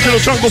forget the original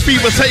Jungle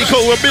Fever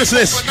takeover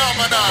business.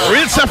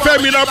 Rinse a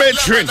family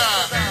veteran.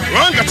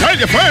 Run the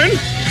telephone.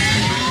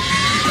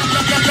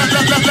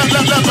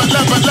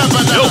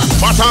 Yo,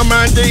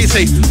 Fatman D,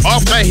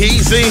 after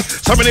easy.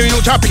 Some of them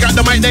you try pick up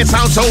the mic, they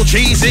sound so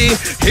cheesy.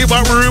 He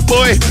want Rude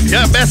Boy,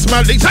 yeah, best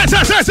man. Say,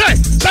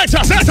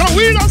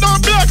 we don't know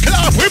black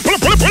club. We pull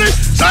it.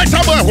 Say,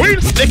 boy, we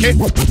lick it.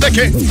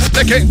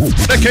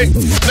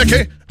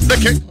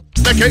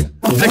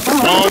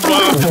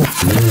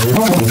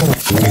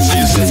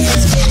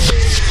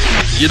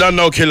 You don't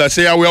know, killer.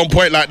 See how we on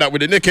point like that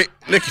with the Nicky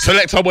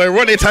selector boy.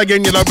 Run it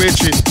again, you know,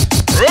 bitch.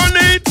 Run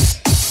it.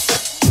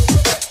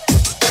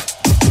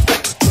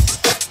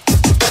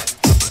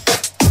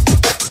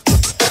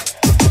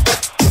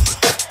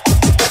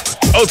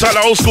 Outside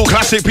the old school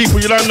classic people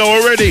you don't know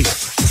already.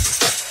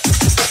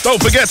 Don't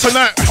forget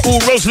tonight, all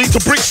roads lead to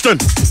Brixton.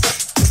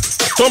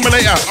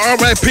 Dominator,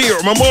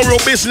 RIP, Memorial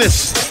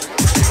Business.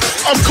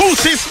 Of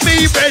course it's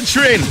me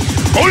venturing.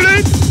 Hold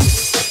it.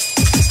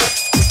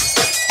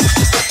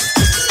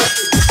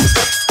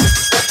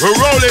 We're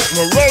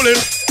rolling.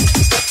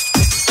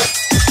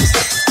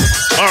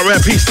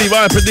 RIP Steve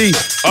Hyper D,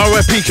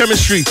 RIP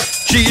Chemistry,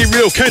 GE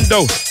Real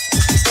Kendo,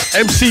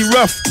 MC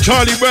Ruff,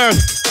 Charlie Brown.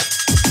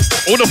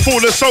 All the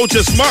fallen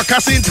soldiers,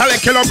 Marcus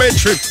Intellect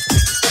Kilometry.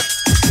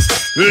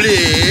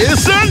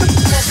 Listen.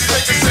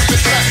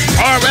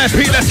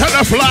 RIP, let's turn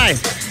the fly.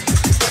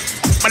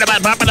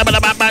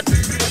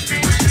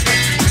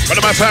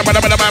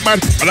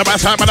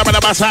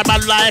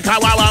 like a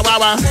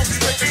wow.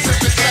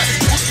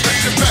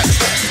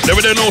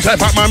 Never did no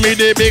type of man, me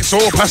the big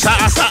super sa.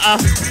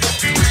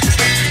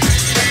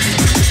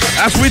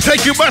 As we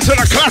take you back to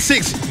the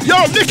classics.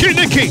 Yo,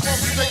 Nicky.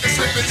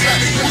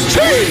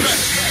 Cheese.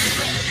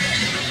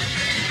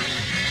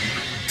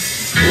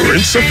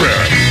 Rinse the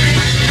prayer.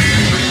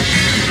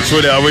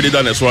 So they already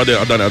done it, so I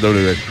done it.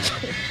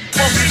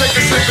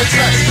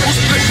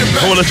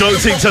 I want to join the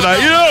team tonight,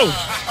 yo!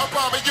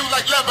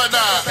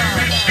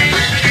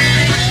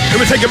 Let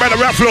me take it back to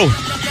rap flow.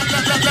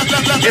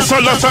 It's a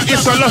lot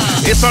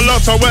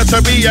of work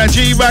to be a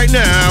G right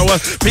now.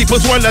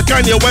 People's wonder,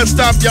 can you one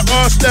stop your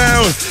ass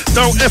down?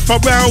 Don't F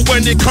around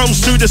when it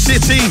comes to the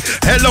city.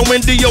 Hello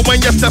India,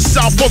 when you're the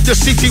south of the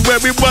city where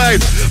we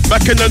ride.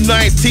 Back in the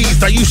 90s,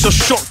 they used to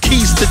short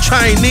keys to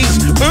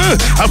Chinese.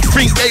 I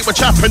think they were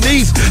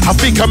Japanese. I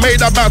think I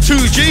made about 2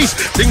 G's.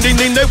 Ding,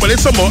 well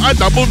it's some more, I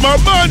doubled my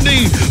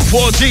money.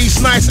 4 G's,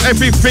 nice,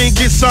 everything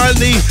is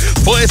sunny.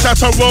 Boys out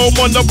to Rome,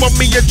 wanna want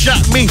me, you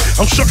jack me.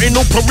 I'm shooting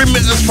all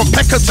perimeters from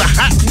Pecker to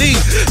Hackney.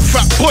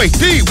 Fat Boy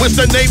D was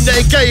the name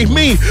they gave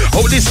me.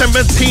 Only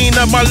 17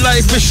 and my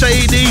life is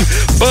shady.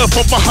 Birth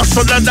of a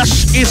hustler, that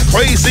shit is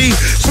crazy.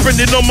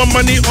 Spending all my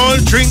money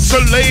on drinks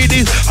and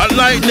ladies. I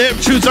like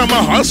Neptunes, I'm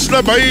a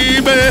hustler,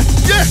 baby.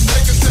 Yeah,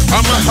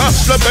 I'm a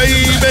hustler,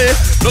 baby.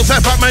 Looks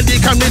like Fatman D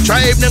come to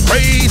drive them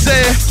crazy.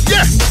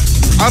 Yeah,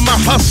 I'm a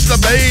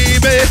hustler,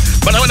 baby.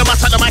 But I want to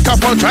master the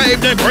microphone, drive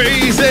them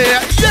crazy.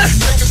 Yeah,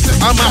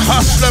 I'm a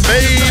hustler,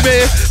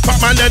 baby.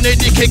 Fatman and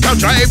Nicky come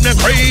drive them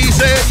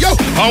crazy. Yo,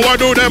 how I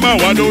do them.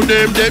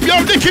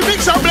 Yo, Nicky,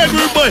 mix up that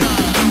room, boy.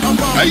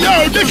 Hey,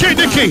 yo,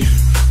 Nicky.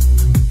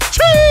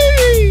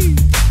 Chee!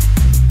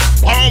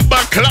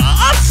 Bomba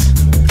class.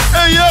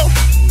 Hey, yo.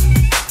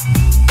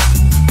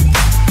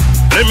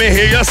 Let me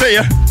hear you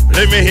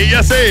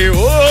say,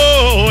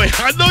 oh,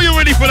 I know you're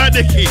ready for that,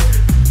 Nicky.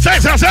 Say.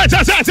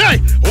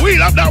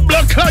 Wheel up that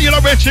blood clot, you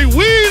know, Richie.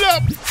 Wheel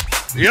up.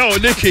 Yo,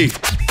 Nicky.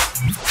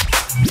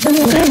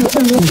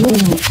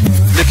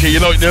 Nicky, you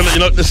know,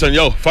 listen,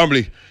 yo,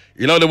 family.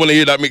 You know they want to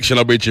hear that mixing,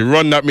 I bet you.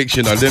 Run that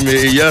mixing, let me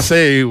hear you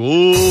say,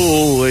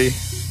 oh, hey.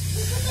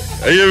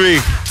 Hey, you hear me?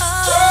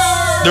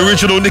 The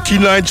original Nicky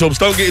 9 chops,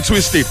 don't get it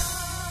twisted.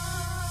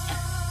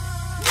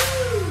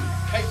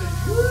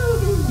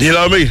 You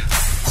know what I mean?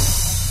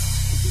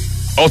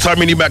 Old time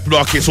mini back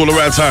block, it's all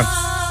around town.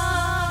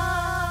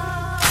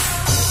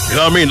 You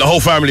know what I mean? The whole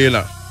family in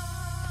that.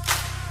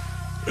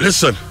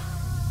 Listen.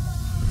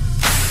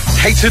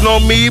 Hating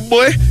on me,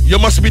 boy, you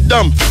must be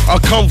dumb. I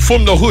come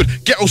from the hood,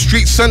 ghetto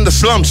streets and the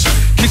slums.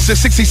 Kids are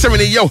 60,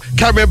 70, yo,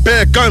 carrying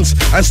bare guns.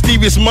 And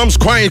Stevie's mum's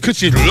crying because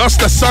she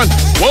lost her son.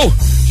 Whoa,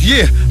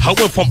 yeah, I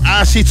went from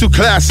icy to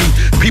classy.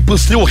 People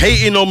still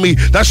hating on me,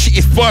 that shit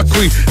is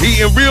fuckery.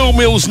 Eating real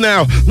meals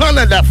now, none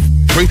of that.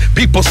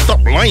 People stop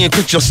lying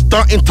cause you're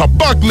starting to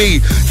bug me.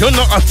 You're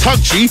not a tug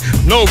G,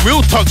 no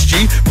real tugs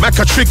G. Mac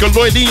a trigger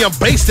loyalty and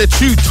base that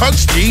you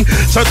tugs G.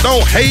 So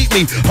don't hate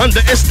me,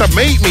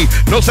 underestimate me.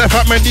 No say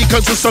Fatman D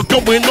cause it's a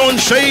going on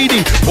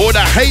shady. Or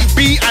the hate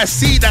beat, I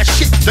see that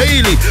shit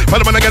daily.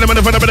 But I'm gonna get him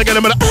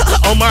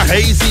on my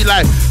hazy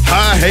life.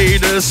 Hi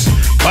haters.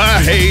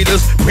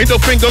 Middle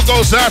finger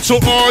goes out to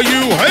all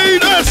you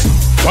haters.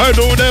 Why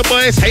do the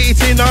boys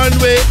hating on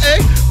me, eh?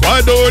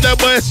 Why do the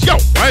boys, yo?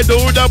 Why do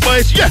the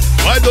boys, yeah?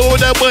 Why do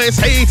the boys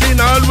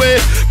hating on me?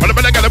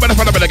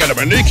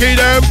 Nicky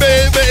and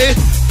baby.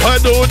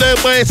 Why do the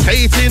boys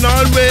hating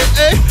on me,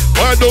 eh?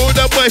 Why do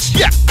the boys,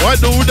 yeah? Why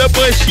do the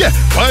boys, yeah?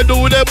 Why do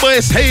the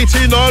boys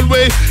hating on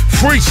me?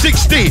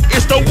 360,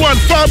 it's the one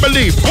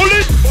family. Pull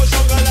it.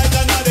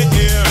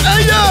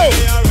 Hey, yo.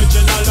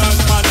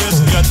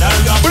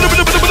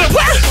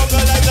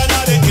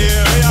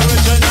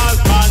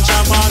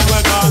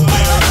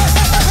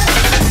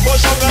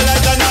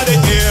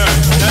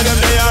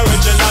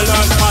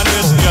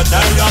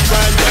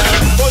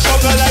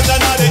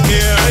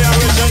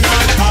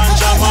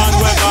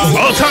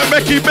 All time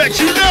Becky,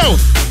 you know.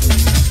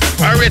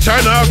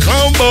 Original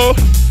combo.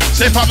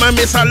 Say Fatman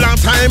miss a long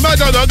time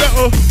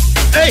ago.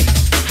 Hey,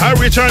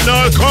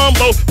 original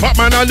combo.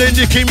 Fatman and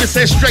Nicky me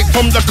say straight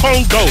from the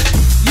Congo.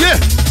 Yeah.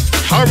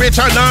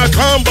 Original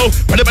combo.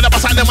 But the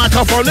pass on the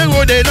microphone, they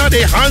know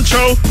the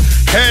honcho.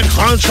 Head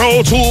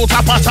control to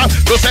top.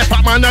 Go say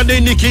Fatman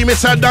and Nicky me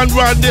say done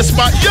run this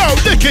spot. Yo,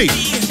 Nicky.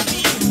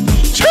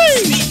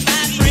 Chee.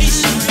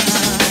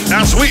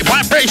 Now sweet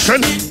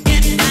vibration.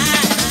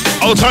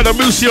 Outside the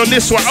Moosey on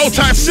this one.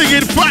 Outside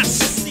singing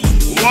fast.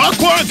 Walk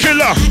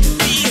killer.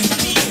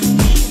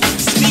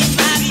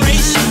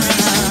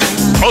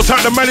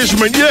 Outside the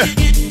management, yeah.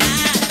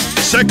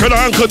 Second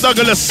Uncle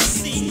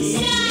Douglas.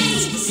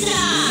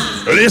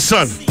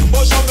 Listen.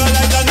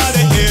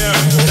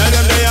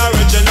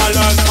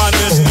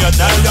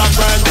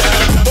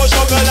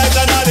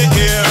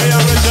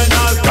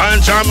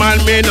 Ganja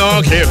man me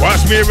no care.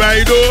 Watch me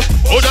ride oh.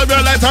 Out of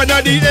your light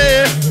under the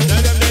air.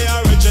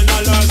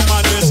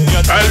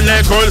 I'll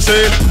let all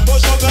say.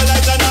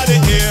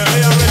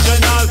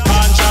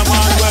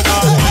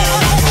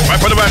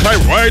 for the right time.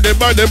 Ride it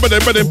by them, ride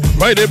it by them,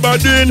 ride it by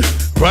them.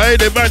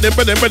 Ride it by them,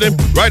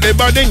 ride it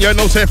by them. You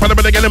know, say, follow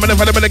by the gallon,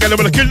 follow by the gallon,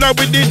 kill now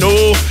with the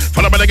no.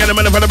 Follow by the gallon,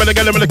 follow by the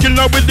gallon, kill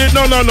now with the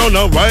no.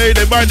 Ride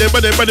it by them,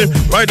 ride it by them,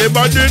 ride it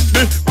by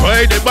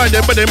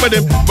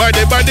them, ride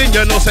it by them.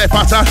 You know, say,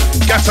 fata,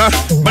 gata,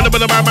 my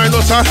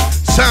nota.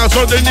 Sounds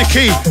of the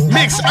Nicky,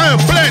 mix and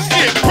blend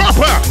it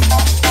proper.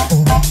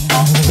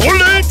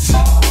 Pull it.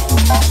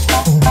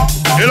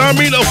 You know what I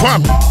mean, no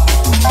fam.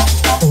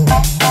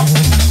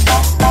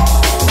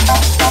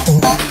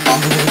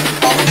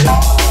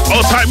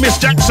 All tight, Miss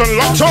Jackson,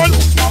 locked on.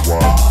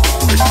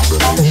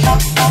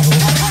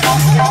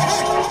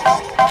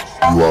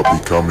 You are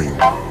becoming.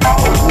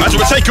 As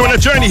we take you on a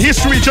journey,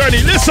 history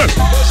journey, listen.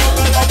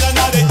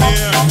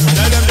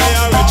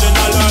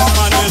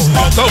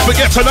 Don't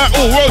forget tonight,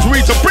 all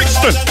Rosary to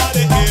Brixton.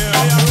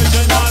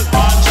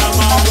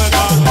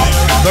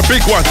 The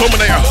big one,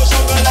 Dominator.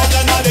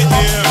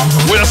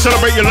 We'll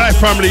celebrate your life,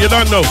 family, you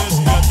don't know.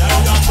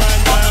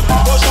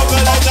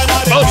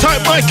 All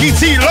tight, Mikey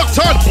T, locked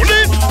on, pull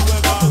it.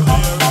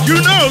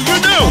 You know.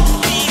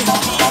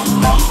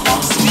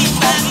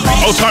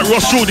 All tight,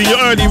 Ross Jordan, you're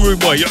early, rude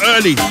boy, you're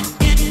early.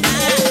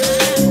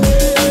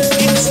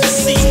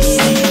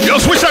 Yo,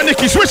 switch that,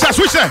 Nicky, switch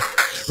that.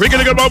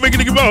 Rigging a ball,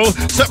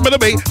 set by the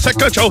beat, set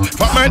control,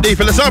 Fatman D,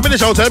 for the sound finish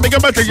out, big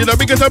up, you know,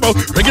 big as a ball,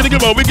 rigging a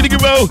ball,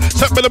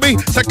 set by the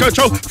beat, set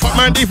control,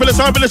 Fatman D, for the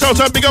sound finish out,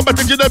 big up,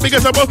 you know, big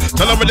as a ball.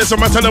 Tell them this,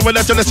 tell them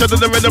that, tell them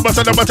the rhythm,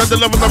 tell them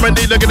Fatman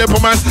D, look at it,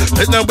 man.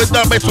 Let them with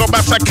the bass, from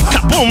back,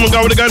 boom,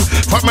 go with the gun,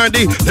 Fatman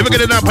D, never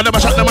get it down, put them,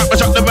 shut them up,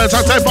 shut them up,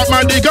 say,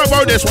 Fatman D, come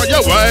on this one,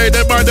 yo, ride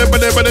it by them,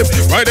 ride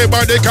it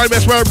by them, can't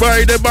mess with,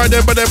 ride it by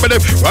them,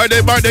 ride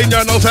it by them,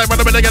 you know, say,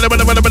 but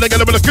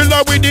kill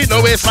out with it,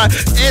 no, it's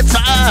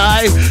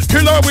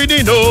killer we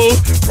need no.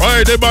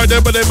 Ride it by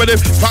them,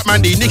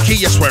 Fatman D, Nicky,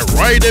 yes, we're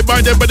ride it by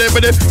them,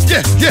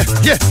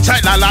 yeah.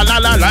 Tight la.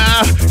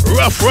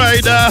 Rough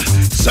Rider,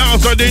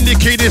 sounds of the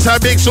Nicky, this a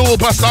big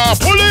superstar.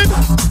 Pull it.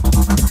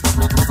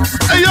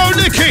 Hey yo,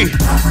 Nicky.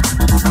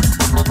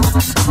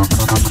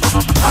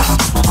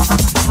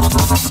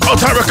 Oh,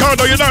 Ty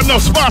Ricardo, you don't know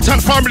Spartan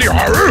family.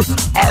 Arru.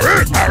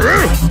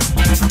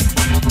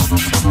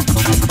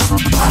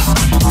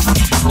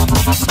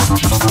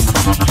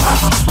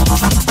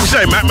 You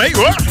say, Matt, mate,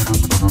 what?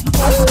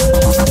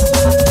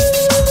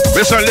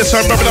 Listen,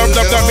 listen.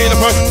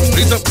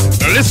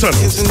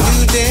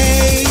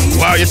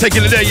 Wow, you're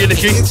taking it there, you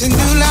Nicky. It's a new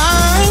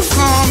life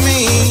for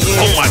me.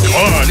 Oh my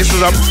God, this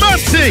is a mad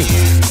thing.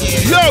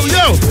 Yo.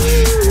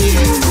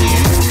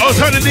 Oh,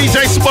 turn the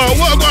DJ Smart.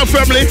 What about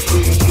family?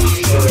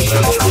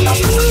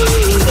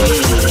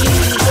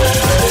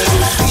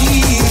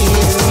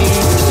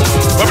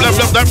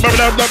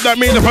 That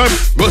mean the phone.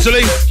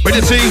 Rosalie, with the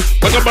tea,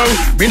 with the bone,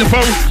 mean the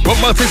phone. What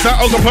my things that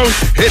on the phone.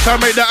 Hit I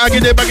make that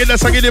agony, baggy,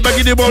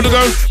 the ball to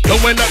go. Don't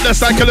wind up the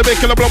cycle, the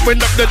vehicle, block,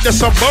 wind up there's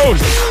a bone.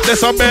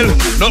 There's a bell,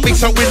 not mix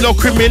up with no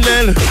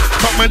criminal.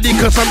 Fuck my D,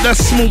 cause I'm that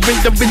smooth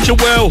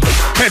individual.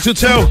 Can't you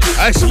tell?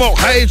 I smoke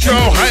hydro,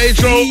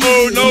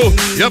 oh no.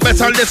 You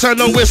better listen,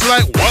 no, it's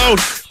like, wow.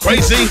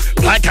 Crazy,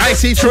 like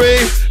icy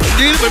tree.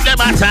 Deal with the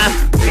matter.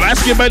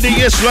 Glass give body,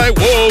 it's like,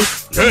 whoa.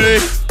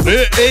 Hey. Pull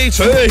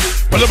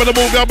up on the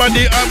move, got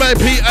body,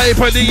 RIP,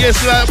 body, it's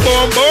like,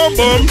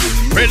 boom.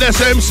 Red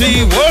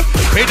SMC, what?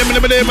 Pay them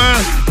in the man.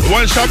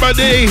 One shot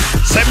body.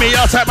 Send me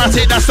out at my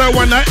take, that's the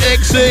one that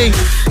XC.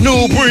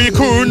 New breed,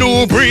 crew,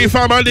 new breed,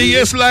 family,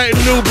 it's like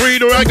new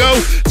breed, where I go.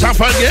 Time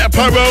to get a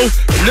paro.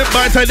 Lip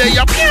by today,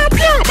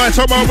 by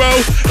tomorrow.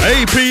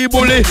 AP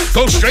bully,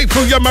 go straight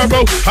through your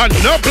marrow. And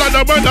no blood,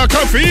 I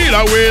can feel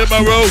a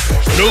wheelbarrow.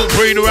 New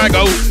breed, where I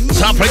go.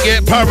 Time to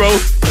get paro.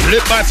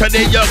 Lip by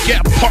today, you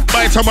get popped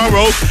by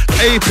tomorrow.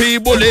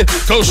 AP bully,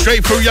 go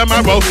straight through your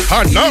marrow.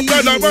 And no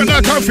blood, I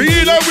can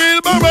feel a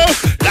wheelbarrow.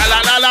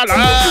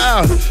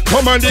 La.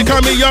 Come on, they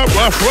call me a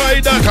rough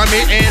rider, call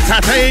me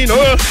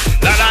entertainer.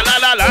 La.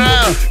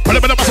 Put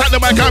up on the side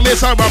of my car, me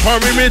some of our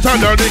remit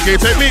and the Nicky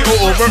take me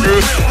over.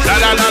 La.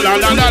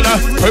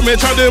 Put me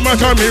to them, I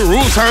call me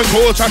roots and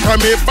coats, I call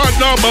me bad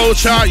no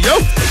mocha, yo.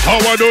 How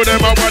I do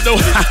them, I do.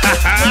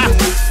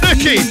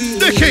 Nicky,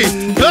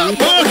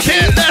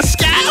 Blackmarket, let's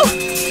go.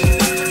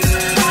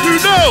 You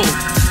know.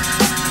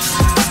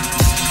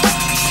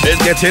 Let's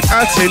get it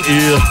hot in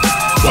here.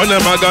 What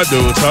am I gonna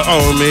do to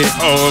owe me?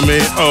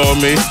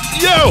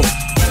 Yo!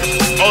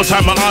 All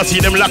time my auntie,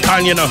 them lock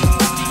on, you know.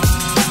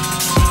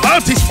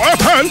 Auntie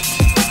Spartan!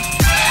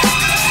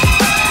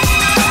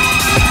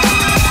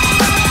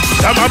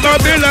 Some of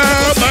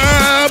Babylon,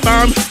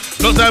 bam.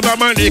 Look at my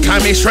money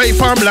coming straight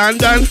from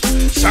London.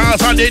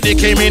 Sounds on the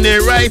came in the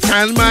right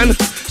hand, man.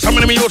 Some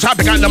of them you try to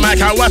pick out the mic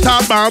and what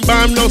a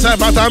bam. No say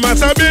but I'm a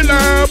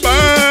Babylon,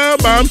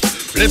 bam.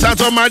 Listen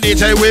to my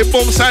DJ with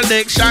boom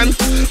selection.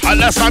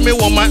 Understand me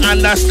woman,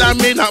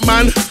 understand me not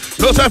man.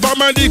 No say for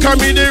my DJ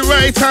come in the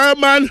right hand,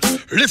 man.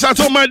 Listen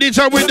to my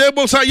DJ with the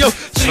boom say yo.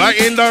 Slide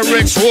in the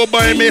Rex, roll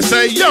by me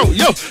say yo.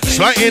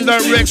 Slide in the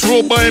Rex,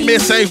 roll by me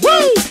say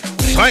woo.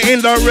 Slide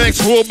in the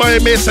Rex, roll by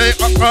me say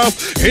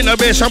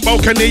Innovation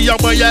balcony, yo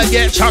boy you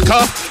get chuck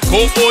up.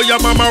 Go for your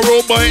mama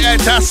road boy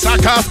and a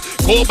sack off.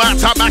 Go back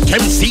to back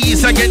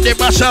MCs and get the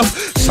bash up.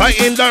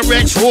 Sight in the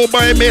Rex road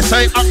boy may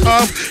say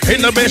off. In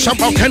the bishop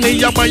how can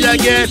he up and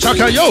yeah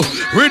chaka yo.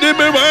 Reading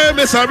me why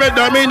miss I read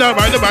the mean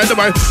by the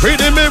by.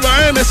 Reading me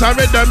why miss I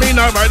read the mean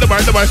by the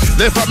by.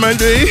 The Fatman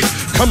D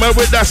come out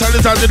with that solid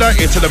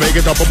into the make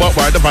it up about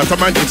why the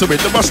Fatman D to win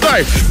the bus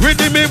die.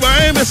 Reading me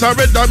why miss I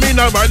read the mean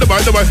by the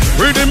by.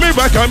 Reading me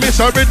back I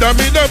miss I read the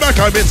mean back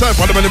I miss I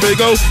follow me the big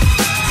go.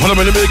 Follow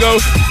me the big go.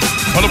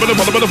 Follow me the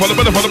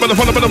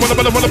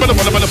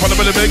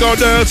big go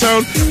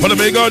downtown. Follow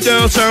me go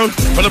downtown.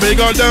 Follow me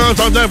go downtown.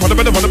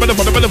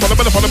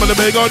 Follow me the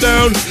big go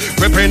down.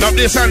 Ripping up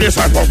this and this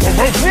side.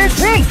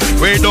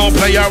 We don't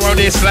play around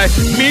this like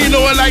me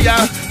no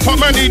liar.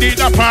 Fatman D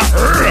the part.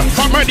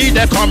 Fatman D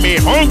they call me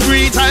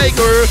hungry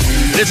tiger.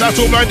 This a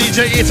two man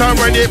DJ it's a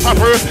ready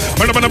popper.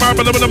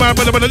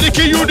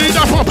 Nicky you need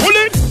that for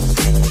pulling.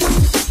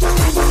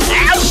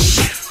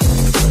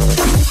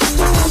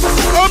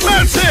 Oh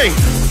man thing.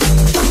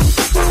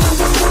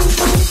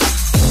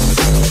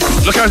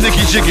 Look how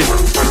Nicky jigging.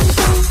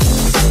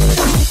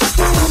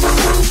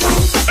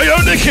 Hey yo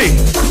Nicky.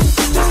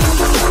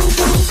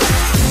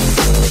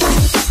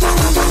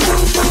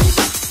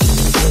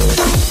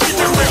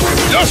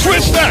 Yo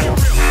switch that.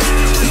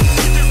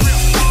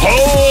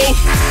 Oh.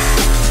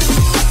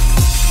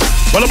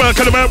 Well,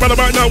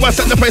 about now, what's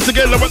at the pace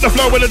again? Let the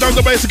flow when it down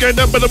the bass again.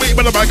 Then, but the beat,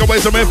 but the bag away,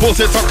 so man, force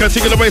it, top,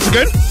 continue the race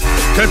again.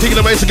 Continue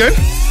the race again.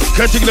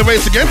 Continue the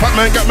race again.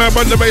 Fatman got man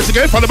on the bass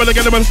again. Follow me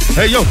again, man.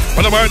 Hey, yo.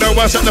 Well, about now,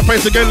 what's at the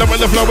pace again? Let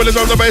the flow when it's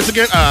on the bass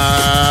again.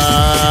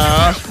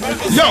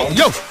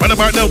 Yo. Well,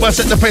 about now, what's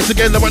at the pace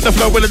again? Let the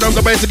flow when it's on the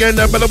bass again.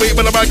 Then, but the beat,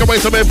 but the bag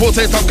away, so man, force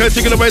it, top,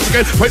 continue the race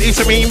again. When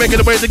each of me making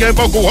the bass again,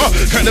 vocal,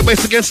 cut the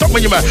bass again. Stop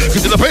when you're mad.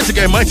 Continue the bass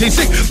again, mighty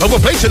sick.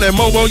 Overplacing them,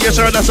 more, yes,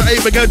 sir. That's an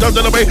aim again. Down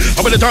to the way.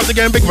 I'm in the dance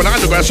again. Big for the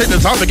underground, shake the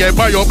top again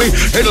by your beat.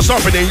 Hey, the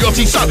stopping in your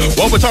T-Sun.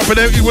 Over top of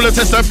them, you will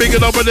test that big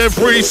and over there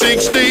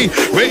 360.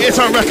 Where it's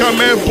a record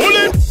man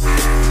bullet.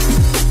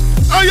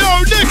 Oh,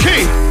 yo,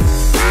 Nicky.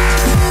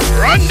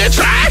 Run the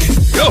track.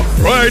 Yo,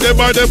 ride it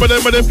by them.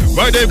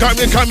 Ride it, got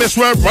me,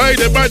 swear. Ride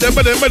it by them.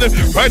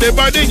 Ride it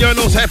by them, you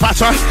know, say,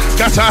 pata,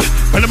 gata.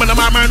 When I'm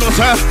my man, no,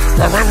 sir.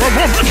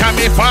 Can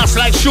me fast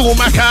like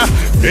Schumacher.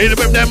 Read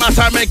with them,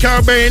 matter, make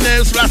your brain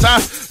splatter.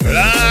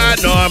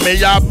 No, me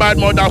ya bad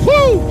mother,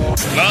 whoo!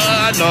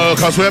 No,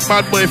 cause we're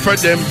bad boy for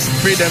them.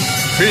 Free them.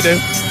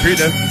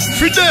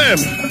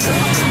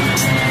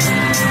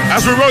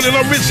 As we're rolling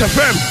on Rich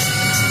FM,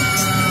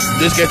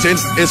 it's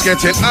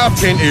getting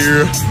up in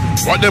here.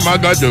 What them I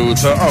gotta do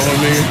to all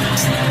me?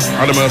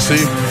 Out of mercy,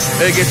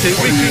 they getting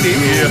wicked in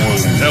here.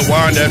 The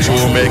one that you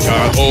make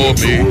out of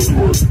me.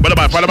 What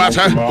about,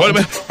 huh? What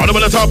about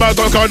the talk about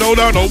don't call no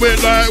way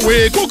like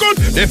we cook on.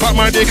 They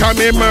Fatman D come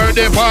in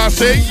murder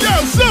party. Yo,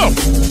 so.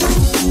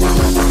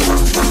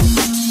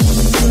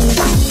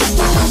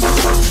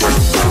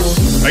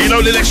 And you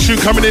know the next shoe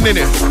coming in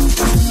it.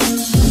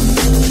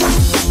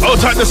 Oh,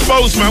 tight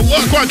dispose, man.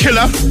 What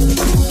killer?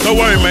 Don't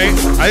worry, mate.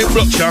 I ain't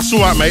blocked you. It's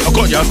alright, mate. I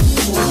got ya.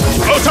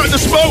 Oh, tight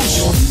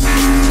dispose.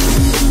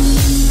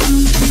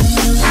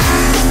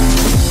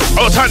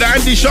 Oh, tight the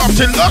Andy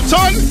Sharpton locked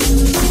on.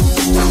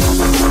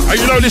 And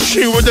you know this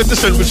tune,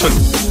 listen.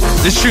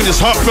 This tune is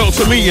heartfelt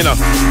to me, you know.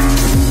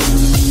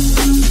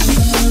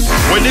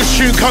 When this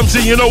tune comes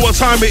in, you know what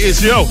time it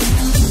is, yo.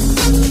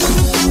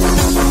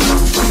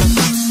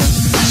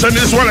 Send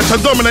this one to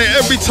dominate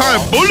every time,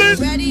 bullet.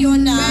 Ready or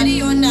not,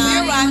 here I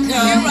come.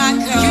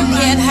 You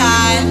get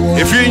high.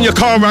 If you're in your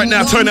car right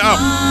now, turn it up.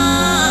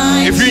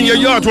 If you're in your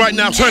yard right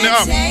now, turn it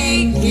up.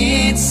 Take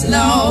it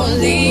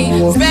slowly.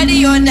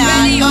 Ready or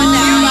not, here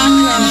I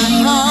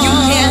come. You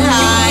get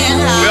high.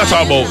 We are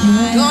talking about.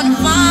 Gonna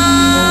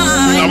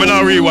find. I'm in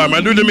our rewind,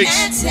 man. Do the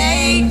mix.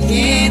 Take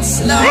it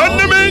slow. Run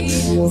the mix.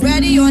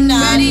 Ready or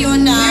not, here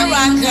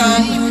I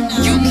come.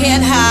 You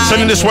get high.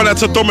 Sending this one out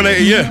to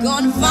Dominator, yeah.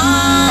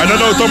 And I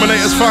know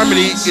Dominator's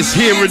family is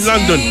here in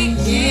London.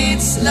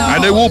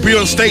 And they will be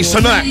on stage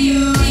tonight.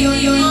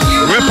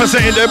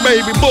 Representing their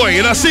baby boy,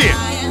 and I see it.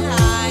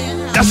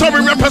 That's how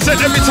we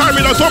represent every time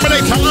we don't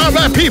dominate to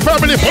RIP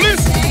family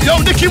police. Yo,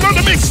 Nicky, run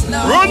the mix.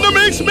 Run the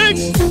mix.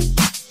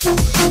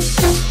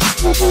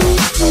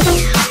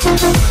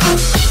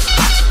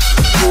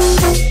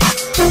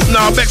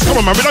 Nah, Bex, come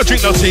on, man. We don't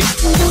drink no tea.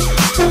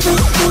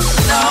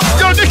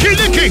 Yo,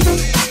 Nicky.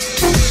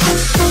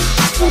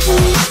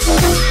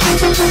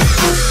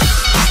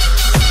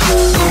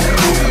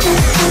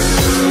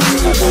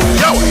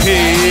 Yo,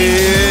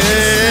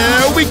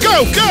 here we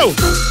go.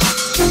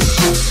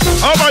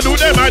 How I do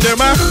them,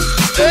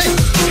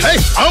 Hey,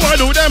 how I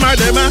do them, Hey,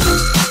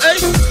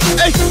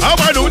 how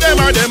I do them,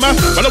 But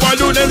I want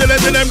to do them,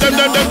 But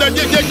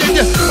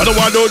I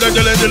want to do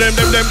them, But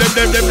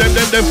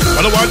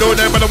I want to do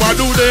them, But I want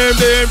to do them,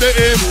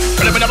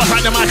 But I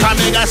find them, I can't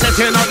make a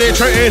setting out the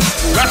train.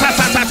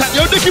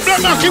 Yo, Nicky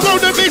Blackmarket, roll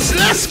the mix,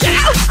 let's go.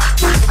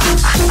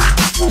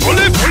 Pull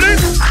it.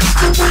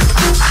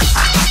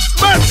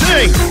 Bad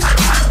thing.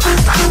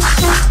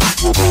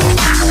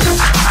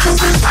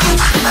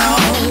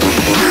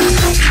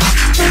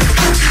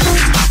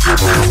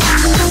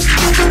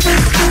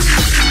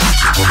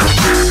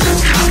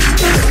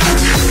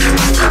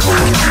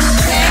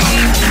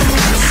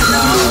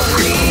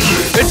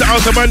 the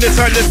outer man, this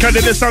and this,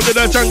 carry this sound of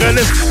the jungle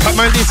list.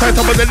 Fatman D side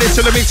top of the list,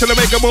 till I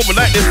make a move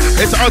like this.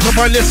 It's the outer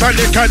man, this and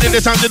this, carry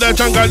this sound of the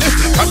jungle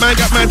list. Fatman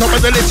got man top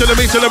of the list, till I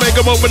make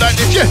a move like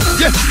this. Yeah,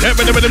 yeah, can't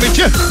rid of the bitch,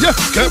 yeah,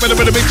 can't rid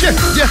of the bitch,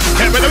 yeah,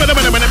 can't rid of the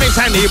bitch,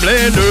 I need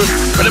blender.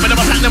 But a bit of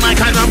a platinum, I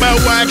can't number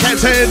one, I can't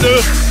say do.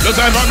 Look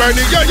like I'm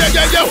burning, yo.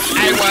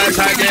 I want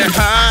to get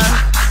high,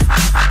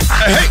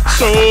 I hate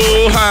so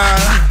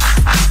high.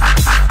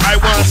 I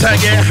want to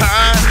get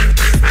high,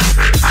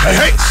 I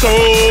hate so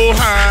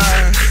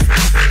high.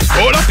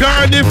 Hold up your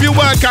hand if you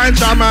want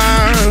ganja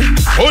man.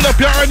 Hold up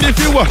your hand if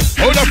you want.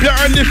 Hold up your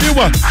hand if you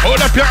want.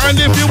 Hold up your hand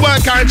if you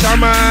want ganja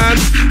man.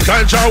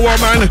 Ganja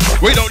woman,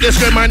 we don't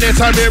discriminate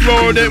and we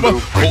roll it.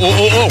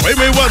 Oh. When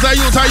we was a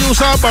youth, I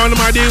used to burn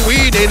my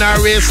weed in a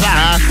race.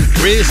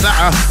 When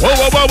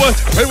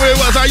we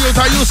was a youth,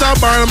 I used to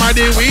burn my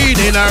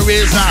weed in a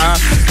race.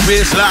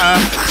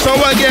 So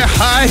I get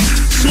high,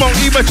 smoke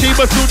even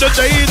cheaper to the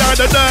day that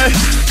the day.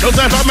 Those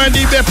are Fatman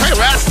D, they pay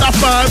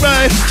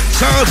Rastafari.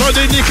 Sounds on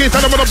the Nicky,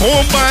 tell them on the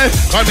boom boy.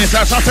 Come in,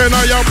 start shouting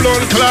on your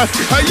blood clot.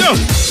 Hey yo,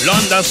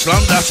 London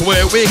slum, that's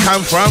where we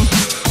come from.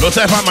 Those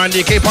are Fatman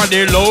D, keep on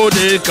the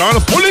loaded gun.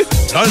 Pull it.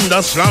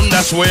 London slum,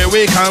 that's where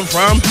we come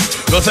from.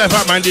 Those are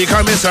Fatman D,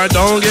 come in, sir,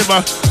 don't give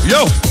up.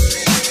 Yo,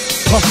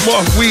 puff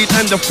more weed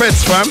and the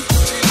feds, fam.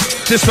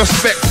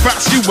 Disrespect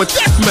facts, you a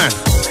deaf man.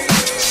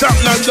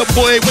 Something on the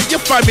boy, where you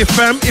find me,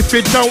 fam. If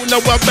you don't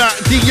know about the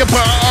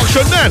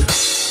auction, then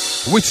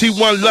witty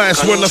one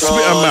last when I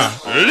spit a man.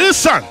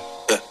 Listen.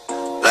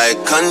 Like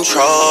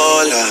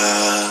controller.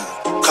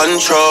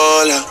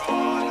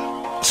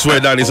 Swear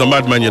that he's a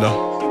madman, you know.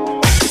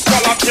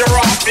 Call up your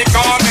off the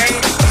garden.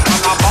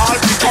 And a ball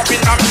pick up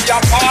in the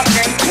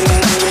apartment.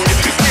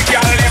 If you see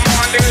girl them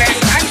on the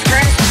length and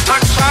strength.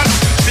 Action.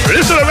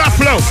 Listen to rap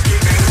flow.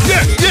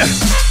 Yeah.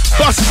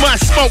 Bust my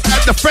smoke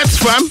at the fence,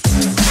 fam.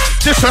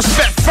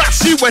 Disrespect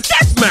facts, you with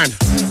that man.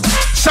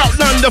 South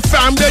London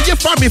fam, there you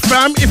find me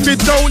fam. If you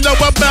don't know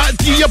about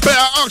D, you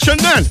better auction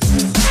then.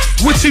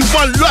 Witty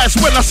one lies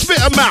when I spit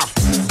them out.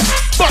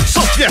 Box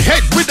off your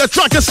head with the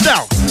dragon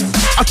style.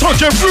 I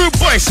told you rude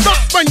boy, stop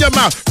run your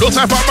mouth. Don't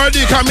say Fatman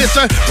D come miss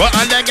her. What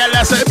on the girl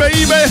I say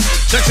baby.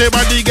 Sexy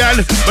body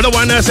girl, but I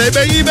wanna say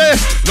baby.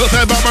 Don't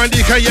say Fatman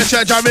D can you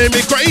share driving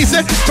me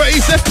crazy.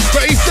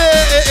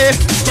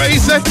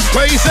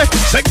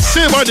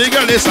 Sexy body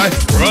girl is like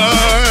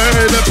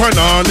ride upon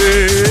on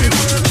it.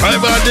 Try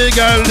body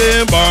girl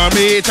in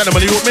me. Tell them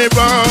you me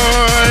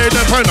ride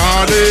upon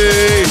on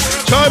it.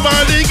 Try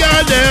body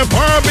girl in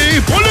me.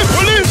 Pull it.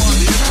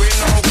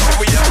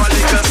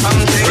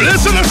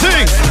 Listen to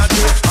sing.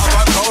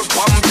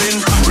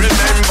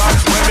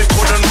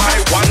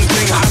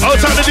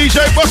 Outside the DJ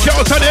Bucket,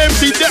 outside the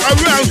MC Net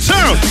around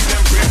town.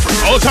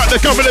 Outside the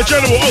Governor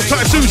General,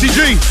 outside Susie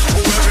G.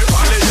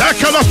 That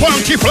kind of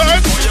funky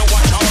flag.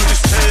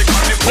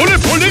 Pull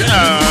it.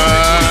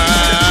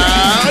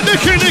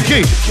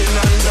 Nicky.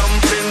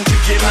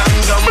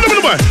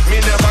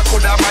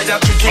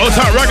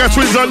 Outside Ragga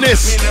Twins on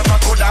this.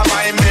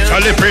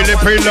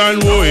 Lippy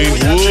land boy.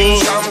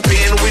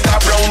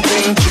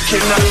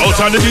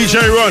 Outside the DJ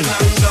Run.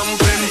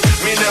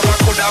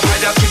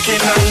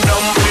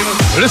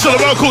 Listen to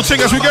the local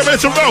thing as we get ready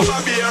to roll.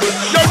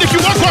 Yo, Nicky,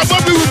 walk out,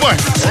 boy.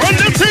 Run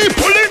the team,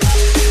 pull it.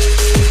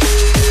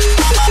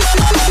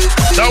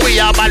 So we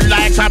are bad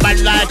like,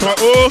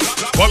 oh.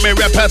 When me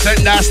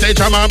represent that stage,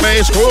 I'm a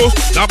bass crew.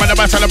 Now but the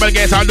battle of the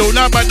gate, I do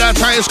not but that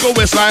high school,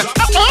 it's like,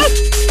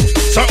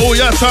 So who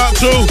you talk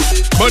to?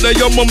 But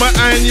your mama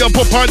and your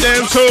papa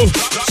them too.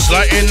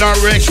 Slide in the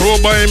Rex,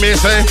 roll by me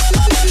say.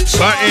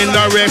 Slide in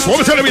the Rex. What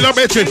we telling me now,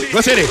 bitchin'?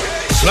 What's it?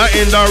 Slide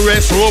in the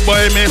Rex, roll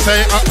by me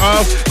say,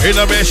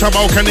 Innovation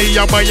balcony,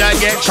 your boy I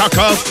get chuck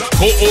off.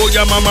 Oh,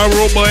 your mama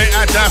roll boy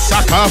at the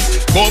suck off.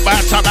 Go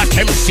back to back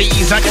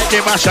MCs, I get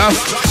the bash off.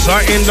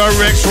 Slide in the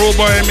Rex, roll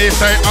by me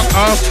say,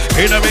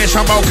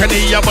 Innovation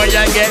balcony, your boy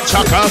I get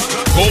chuck off.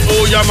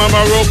 Oh, your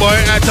mama roll boy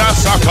at the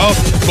suck off.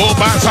 Go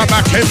back to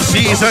back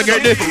MCs, I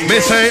get the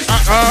me say,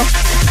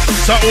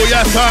 So who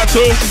you talk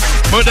to?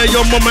 But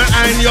your mama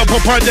and your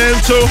papa them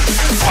too.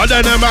 Other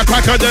than my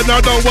cracker, then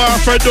I don't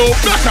want for do.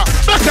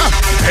 Blacker.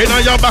 Ain't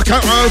on your back and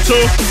all too.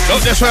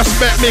 Don't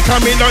disrespect me,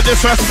 come in, don't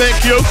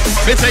disrespect you.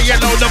 Me say you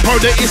know the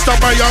powder is stop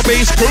by your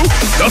base crew.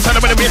 Don't say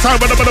them in the meantime,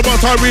 but the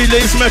motor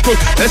release me cool.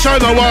 They try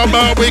know what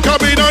about we, come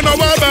in, don't know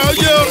what about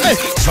you. Hey,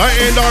 so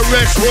in the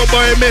Rex, roll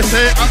boy, me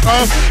say,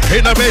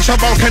 Innovation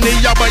balcony,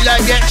 your boy, I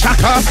get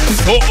chaka.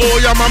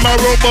 Oh, your mama,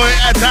 roll boy,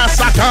 at the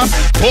sucker.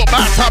 Go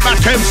back to back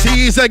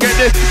MCs, I get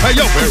it. Hey,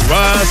 yo, we're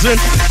rising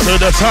to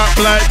the top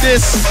like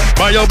this.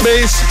 By your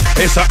base,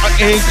 it's a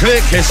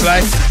click. It's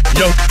like,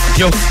 yo,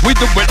 we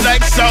do it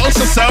like so.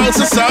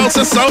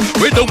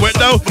 We do it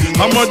now.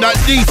 I'm on that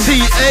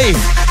DTA.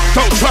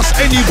 Don't trust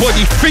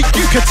anybody, think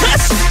you can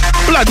test?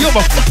 Blood, you're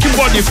a fucking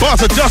body,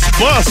 bars are just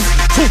bars.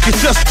 Talk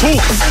is just talk,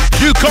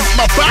 you got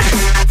my back.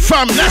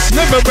 Fam, that's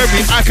never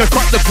very. I can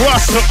cut the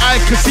grass so I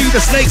can see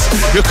the snakes.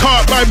 You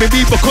can't buy me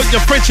because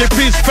your friendship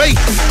is fake.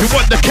 You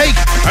want the cake,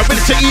 I'm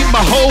ready to eat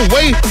my whole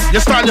way.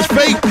 Your style is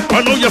fake, I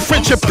know your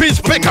friendship is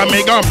fake. I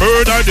make a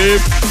murder them.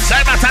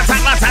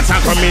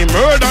 Come me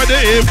murder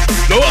them.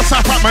 No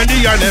Fatman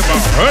D, I never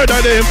heard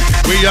of them.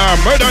 We are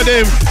murder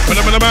them. Put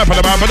them back,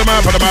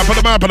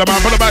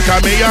 I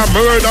may a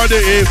murder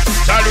them.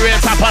 Salary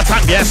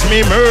attack, yes,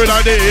 me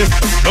murder them.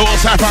 No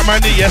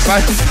Fatman D, yes,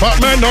 I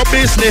Fatman no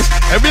business.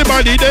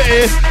 Everybody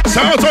there.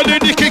 Sounds on the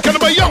Nicky, can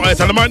I yo? I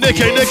tell them my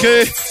Nicky.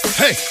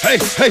 Hey,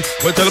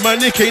 what tell them my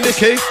Nicky.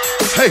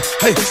 Hey,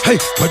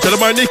 what tell them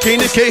my Nicky.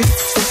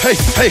 Hey,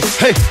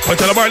 what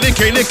tell them my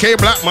Nicky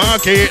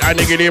Blackmarket. I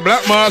Nicky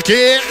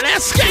Blackmarket.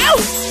 Let's go.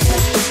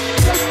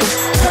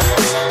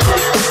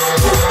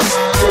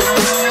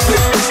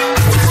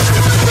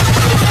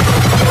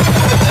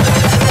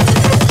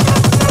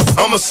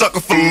 I'm a sucker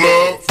for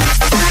love.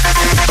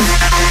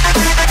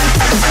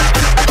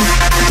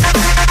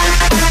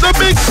 The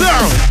big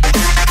sound.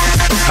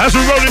 As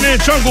we're rolling in,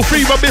 Jungle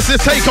Fever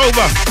business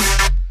takeover.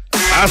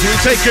 As we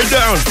take it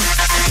down.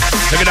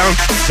 Take it down,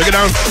 take it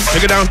down,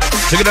 take it down,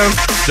 take it down,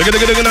 take it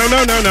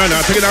down,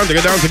 no, take it down, take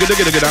it down,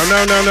 take it down,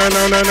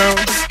 no.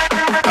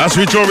 As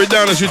we draw it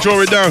down,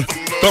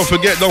 Don't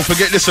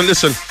forget, listen.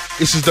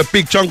 This is the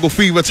big Jungle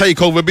Fever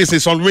takeover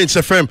business on Rinse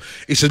FM.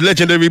 It's a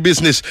legendary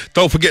business.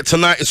 Don't forget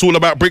tonight, it's all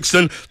about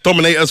Brixton,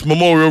 Dominators,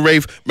 Memorial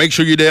Rave. Make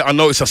sure you're there. I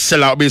know it's a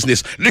sellout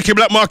business. Nicky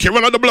Blackmarket,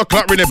 run out the block,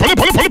 like Renee. Pull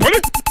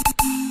it.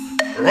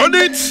 Run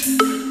it.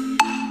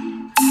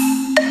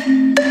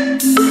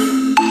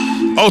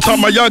 Out of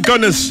my young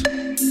gunners,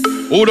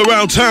 all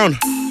around town.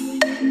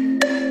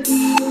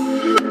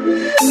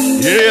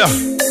 Yeah.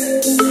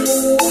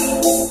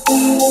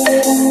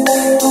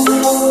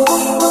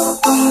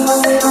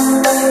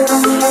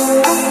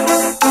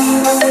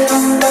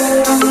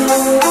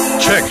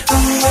 Check.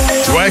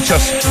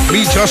 Righteous,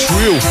 me just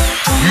real.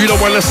 You don't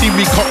wanna see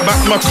me cock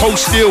back my coat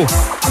still.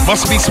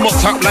 Must be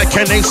smoked up like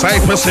an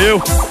Cypress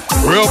Hill.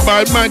 Real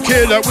bad man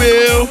kill at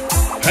will.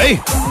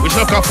 Hey, we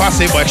took a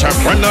fussy but chap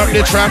run out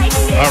the trap.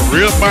 A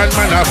real bad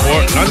man I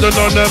fought London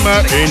on the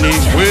map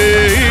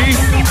anyway.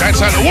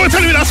 That's all. Won't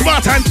tell me that's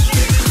Spartan.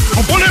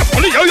 Pull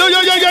it,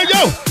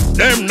 yo.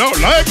 Them not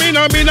like me,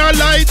 not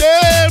like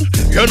them.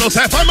 You know,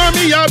 say, for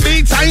me, a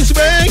big time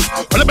swing.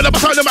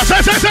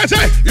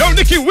 Say. Yo,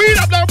 Nicky, weed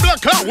up that block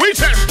clock. We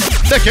say,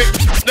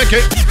 lick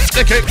it.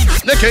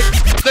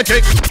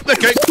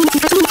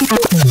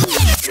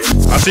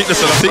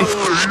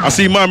 I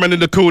see my man in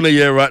the corner,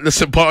 yeah, right.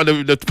 Listen, part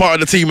of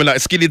the team and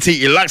that skinny tea.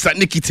 He likes that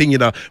Nicky thing, you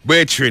know.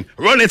 Brethren,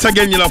 run it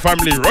again, you know,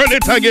 family. Run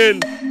it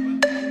again.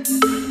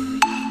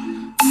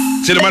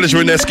 See the manager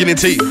in there, skinny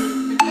tea.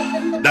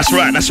 That's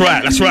right.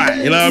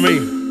 You know what I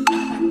mean?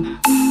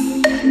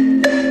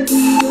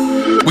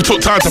 We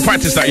took time to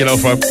practice that, you know,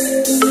 fam.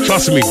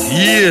 Trust me,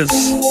 years.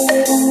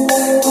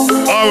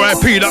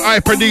 R.I.P. the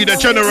Hyper D, the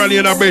general,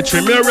 you know, bitch.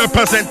 Me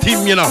represent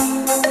him, you know.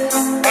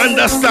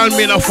 Understand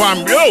me, you know,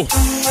 fam. Yo.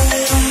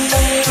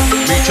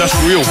 Me just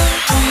real.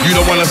 You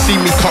don't wanna see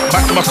me cut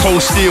back my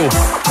cold steel.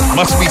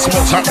 Must be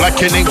smoked up like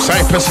your name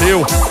Cypress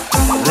Hill.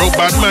 Real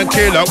bad man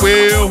kill at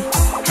will.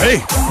 Hey,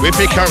 we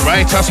pick a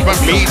righteous, but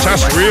me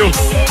just real.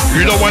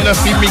 You don't wanna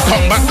see me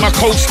cut back my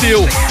cold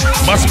steel.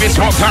 Must be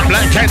smoked up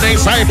like your name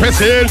Cypress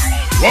Hill.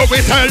 What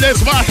we tell this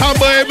Spartan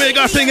boy, make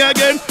a sing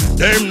again.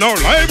 Them not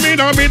like me,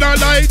 not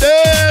like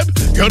them.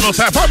 You know,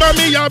 say, for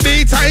me, a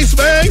big time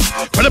swing.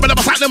 When they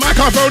pass the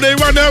microphone, they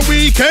run the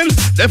weekend.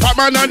 They pop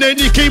man and then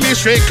they keep me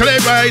straight, clear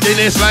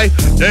riding. It's like,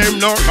 them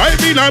not like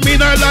me, not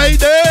like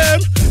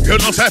them. You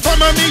know, say, for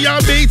me, a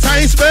big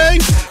time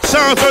swing.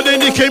 Sound on the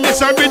Nicky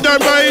mix and with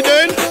them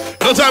riding.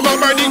 No time about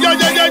money, yo.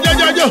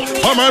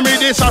 For me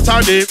this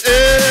Saturday,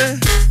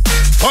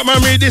 For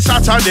me this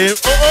Saturday,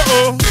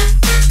 oh.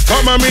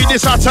 For me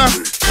this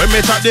Saturday. When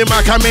me talk the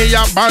mac and me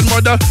a bad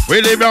mother,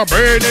 we leave your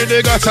brain in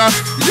the gutter.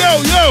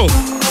 Yo.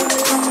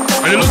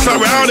 And it looks like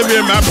we're out of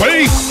here, man.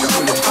 Police.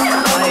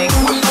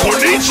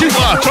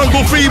 Konnichiwa.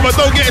 Jungle Fever,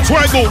 don't get it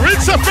twangled.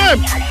 Rinse FM.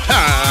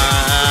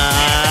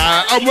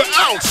 And we're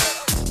out.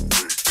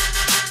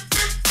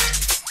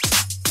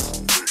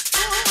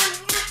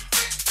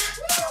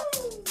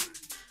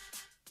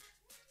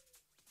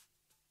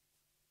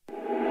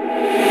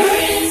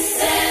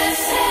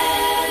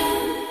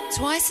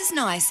 Twice as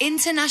Nice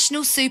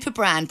International Super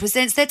Brand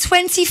presents their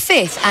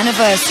 25th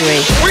anniversary.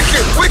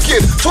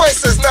 Wicked,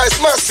 Twice as Nice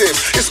massive.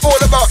 It's all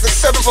about the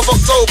 7th of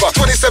October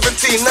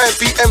 2017, 9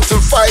 p.m. till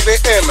 5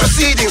 a.m.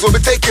 Proceedings will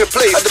be taking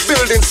place at the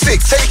Building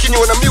 6, taking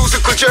you on a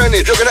musical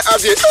journey. You're gonna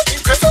have your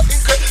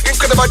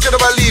incredible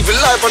general leaving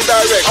live and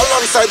direct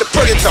alongside the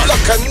Predator,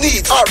 Lock and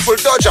Neat, Artful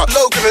Dodger,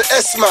 Logan and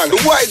S-Man, the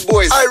White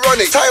Boys,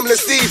 Ironic,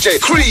 Timeless DJ,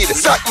 Creed,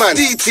 Zachman,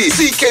 DT,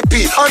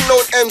 CKP,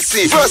 Unknown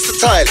MC,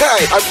 Versatile,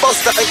 Kai, and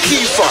Buster and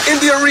Kiefer. In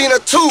the arena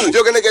too,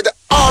 you're gonna get the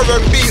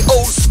R&B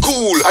old school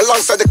Cool,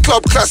 alongside the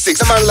club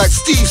classics. A man like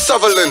Steve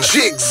Sutherland,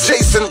 Jigs,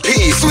 Jason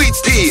P, Sweet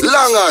P,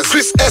 Langers,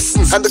 Chris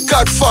Essence, and the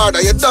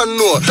Godfather. You don't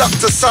know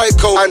Dr.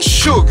 Psycho and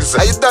Shugs.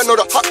 And you don't know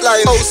the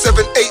hotline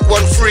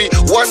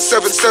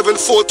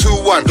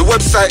 07813-177-421. The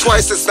website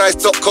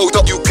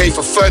twiceasnice.co.uk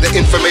for further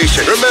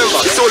information. Remember,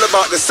 it's all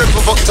about the 7th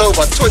of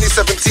October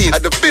 2017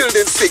 at the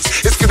Building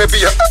 6. It's gonna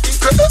be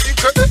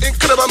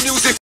incredible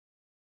music.